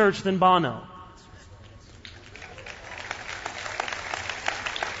local church than Bono.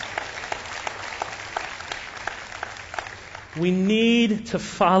 We need to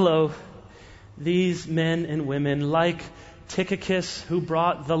follow these men and women like Tychicus, who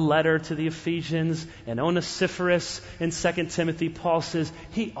brought the letter to the Ephesians, and Onesiphorus in 2 Timothy. Paul says,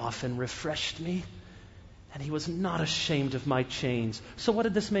 he often refreshed me, and he was not ashamed of my chains. So what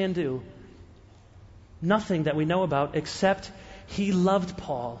did this man do? Nothing that we know about, except he loved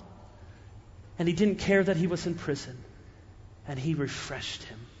Paul, and he didn't care that he was in prison, and he refreshed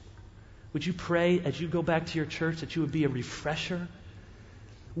him. Would you pray as you go back to your church that you would be a refresher?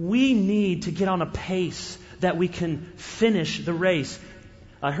 We need to get on a pace that we can finish the race.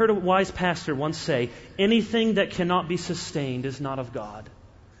 I heard a wise pastor once say, anything that cannot be sustained is not of God.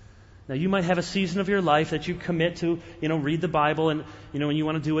 Now, you might have a season of your life that you commit to, read the Bible, and, and you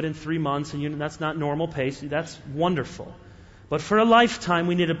want to do it in 3 months, and that's not normal pace. That's wonderful. But for a lifetime,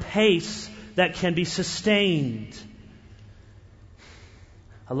 we need a pace that can be sustained.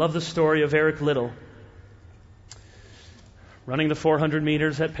 I love the story of Eric Liddell. Running the 400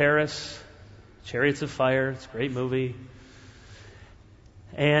 meters at Paris, Chariots of Fire, it's a great movie.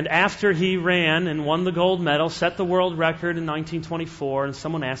 And after he ran and won the gold medal, set the world record in 1924, and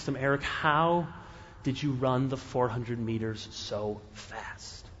someone asked him, Eric, how did you run the 400 meters so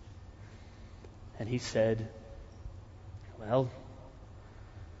fast? And he said, well,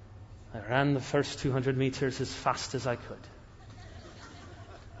 I ran the first 200 meters as fast as I could.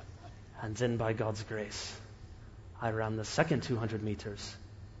 And then by God's grace, I ran the second 200 meters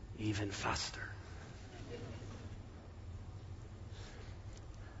even faster.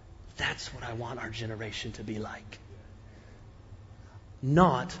 That's what I want our generation to be like.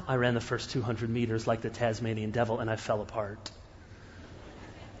 Not, I ran the first 200 meters like the Tasmanian devil and I fell apart.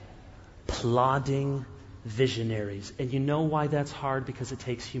 Plodding visionaries. And you know why that's hard? Because it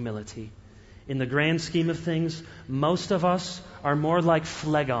takes humility. In the grand scheme of things, most of us are more like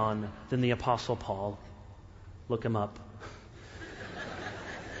Phlegon than the Apostle Paul. Look him up.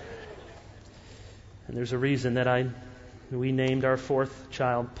 And there's a reason that we named our fourth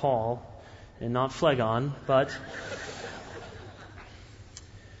child Paul and not Phlegon, but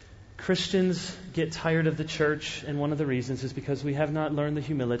Christians get tired of the church, and one of the reasons is because we have not learned the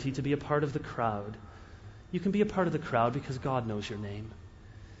humility to be a part of the crowd. You can be a part of the crowd because God knows your name.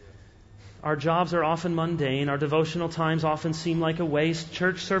 Our jobs are often mundane. Our devotional times often seem like a waste.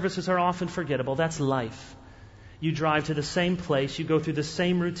 Church services are often forgettable. That's life. You drive to the same place. You go through the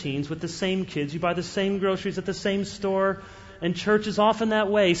same routines with the same kids. You buy the same groceries at the same store. And church is often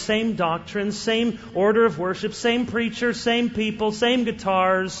that way. Same doctrine, same order of worship, same preacher, same people, same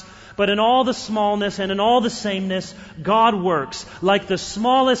guitars. But in all the smallness and in all the sameness, God works like the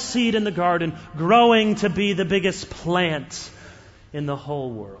smallest seed in the garden, growing to be the biggest plant in the whole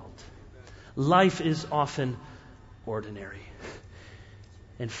world. Life is often ordinary.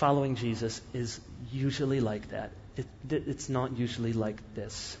 And following Jesus is usually like that. It's not usually like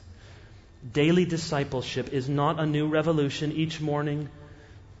this. Daily discipleship is not a new revolution each morning.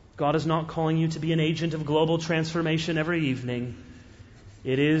 God is not calling you to be an agent of global transformation every evening.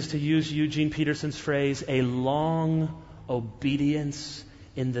 It is, to use Eugene Peterson's phrase, a long obedience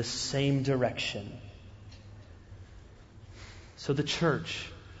in the same direction. So the church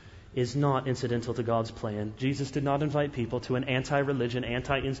is not incidental to God's plan. Jesus did not invite people to an anti-religion,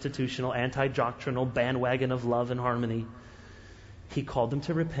 anti-institutional, anti-doctrinal bandwagon of love and harmony. He called them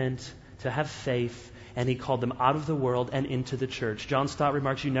to repent, to have faith, and He called them out of the world and into the church. John Stott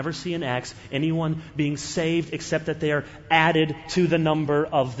remarks, you never see in Acts anyone being saved except that they are added to the number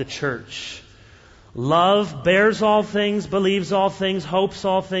of the church. Love bears all things, believes all things, hopes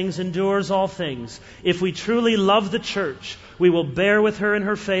all things, endures all things. If we truly love the church, we will bear with her in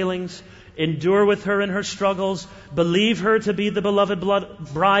her failings, endure with her in her struggles, believe her to be the beloved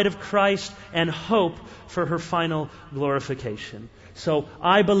bride of Christ, and hope for her final glorification. So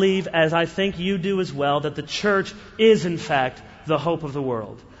I believe, as I think you do as well, that the church is in fact the hope of the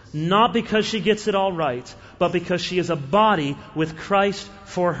world. Not because she gets it all right, but because she is a body with Christ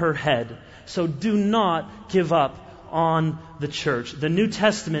for her head. So do not give up on the church. The New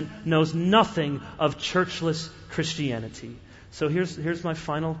Testament knows nothing of churchless Christianity. So here's my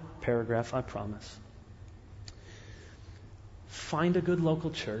final paragraph, I promise. Find a good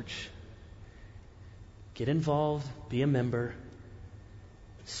local church. Get involved. Be a member.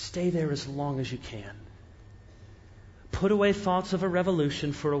 Stay there as long as you can. Put away thoughts of a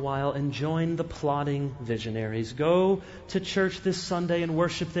revolution for a while and join the plodding visionaries. Go to church this Sunday and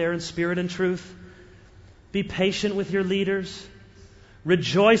worship there in spirit and truth. Be patient with your leaders.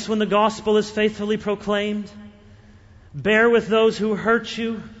 Rejoice when the gospel is faithfully proclaimed. Bear with those who hurt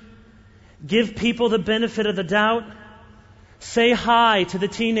you. Give people the benefit of the doubt. Say hi to the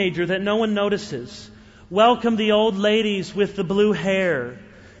teenager that no one notices. Welcome the old ladies with the blue hair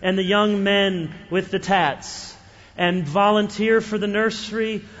and the young men with the tats. And volunteer for the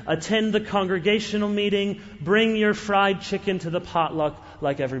nursery, attend the congregational meeting, bring your fried chicken to the potluck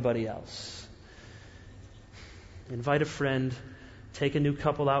like everybody else. Invite a friend, take a new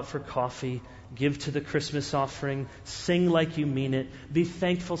couple out for coffee, give to the Christmas offering, sing like you mean it, be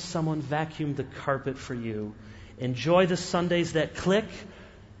thankful someone vacuumed the carpet for you. Enjoy the Sundays that click,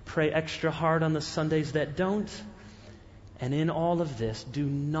 pray extra hard on the Sundays that don't. And in all of this, do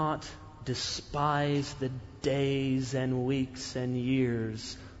not despise the days and weeks and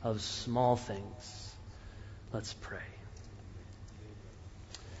years of small things. Let's pray.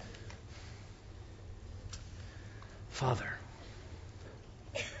 Father,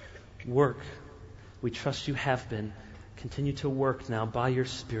 work. We trust you have been. Continue to work now by your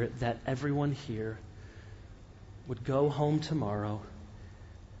Spirit that everyone here would go home tomorrow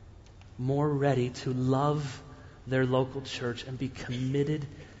more ready to love their local church and be committed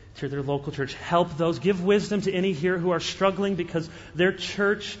to their local church. Help those. Give wisdom to any here who are struggling because their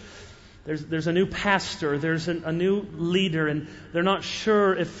church, there's a new pastor, there's a new leader, and they're not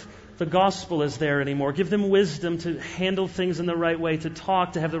sure if the gospel is there anymore. Give them wisdom to handle things in the right way, to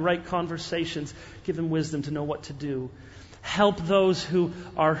talk, to have the right conversations. Give them wisdom to know what to do. Help those who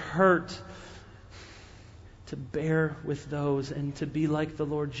are hurt to bear with those and to be like the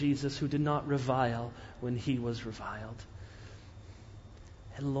Lord Jesus, who did not revile when he was reviled.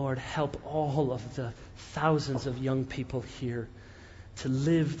 And Lord, help all of the thousands of young people here to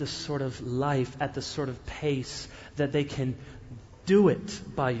live the sort of life at the sort of pace that they can do it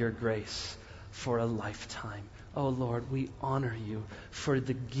by your grace for a lifetime. Oh Lord, we honor you for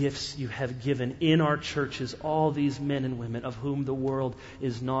the gifts you have given in our churches, all these men and women of whom the world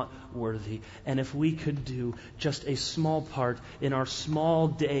is not worthy. And if we could do just a small part in our small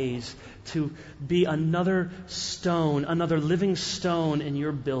days to be another stone, another living stone in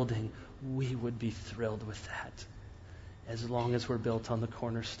your building, we would be thrilled with that as long as we're built on the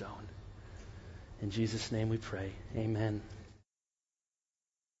cornerstone. In Jesus' name we pray. Amen.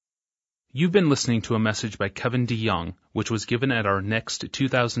 You've been listening to a message by Kevin DeYoung, which was given at our next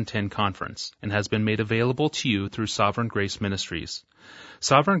 2010 conference and has been made available to you through Sovereign Grace Ministries.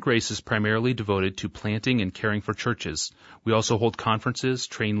 Sovereign Grace is primarily devoted to planting and caring for churches. We also hold conferences,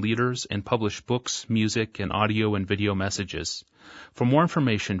 train leaders, and publish books, music, and audio and video messages. For more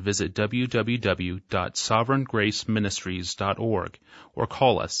information, visit www.sovereigngraceministries.org or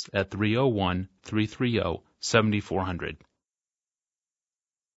call us at 301-330-7400.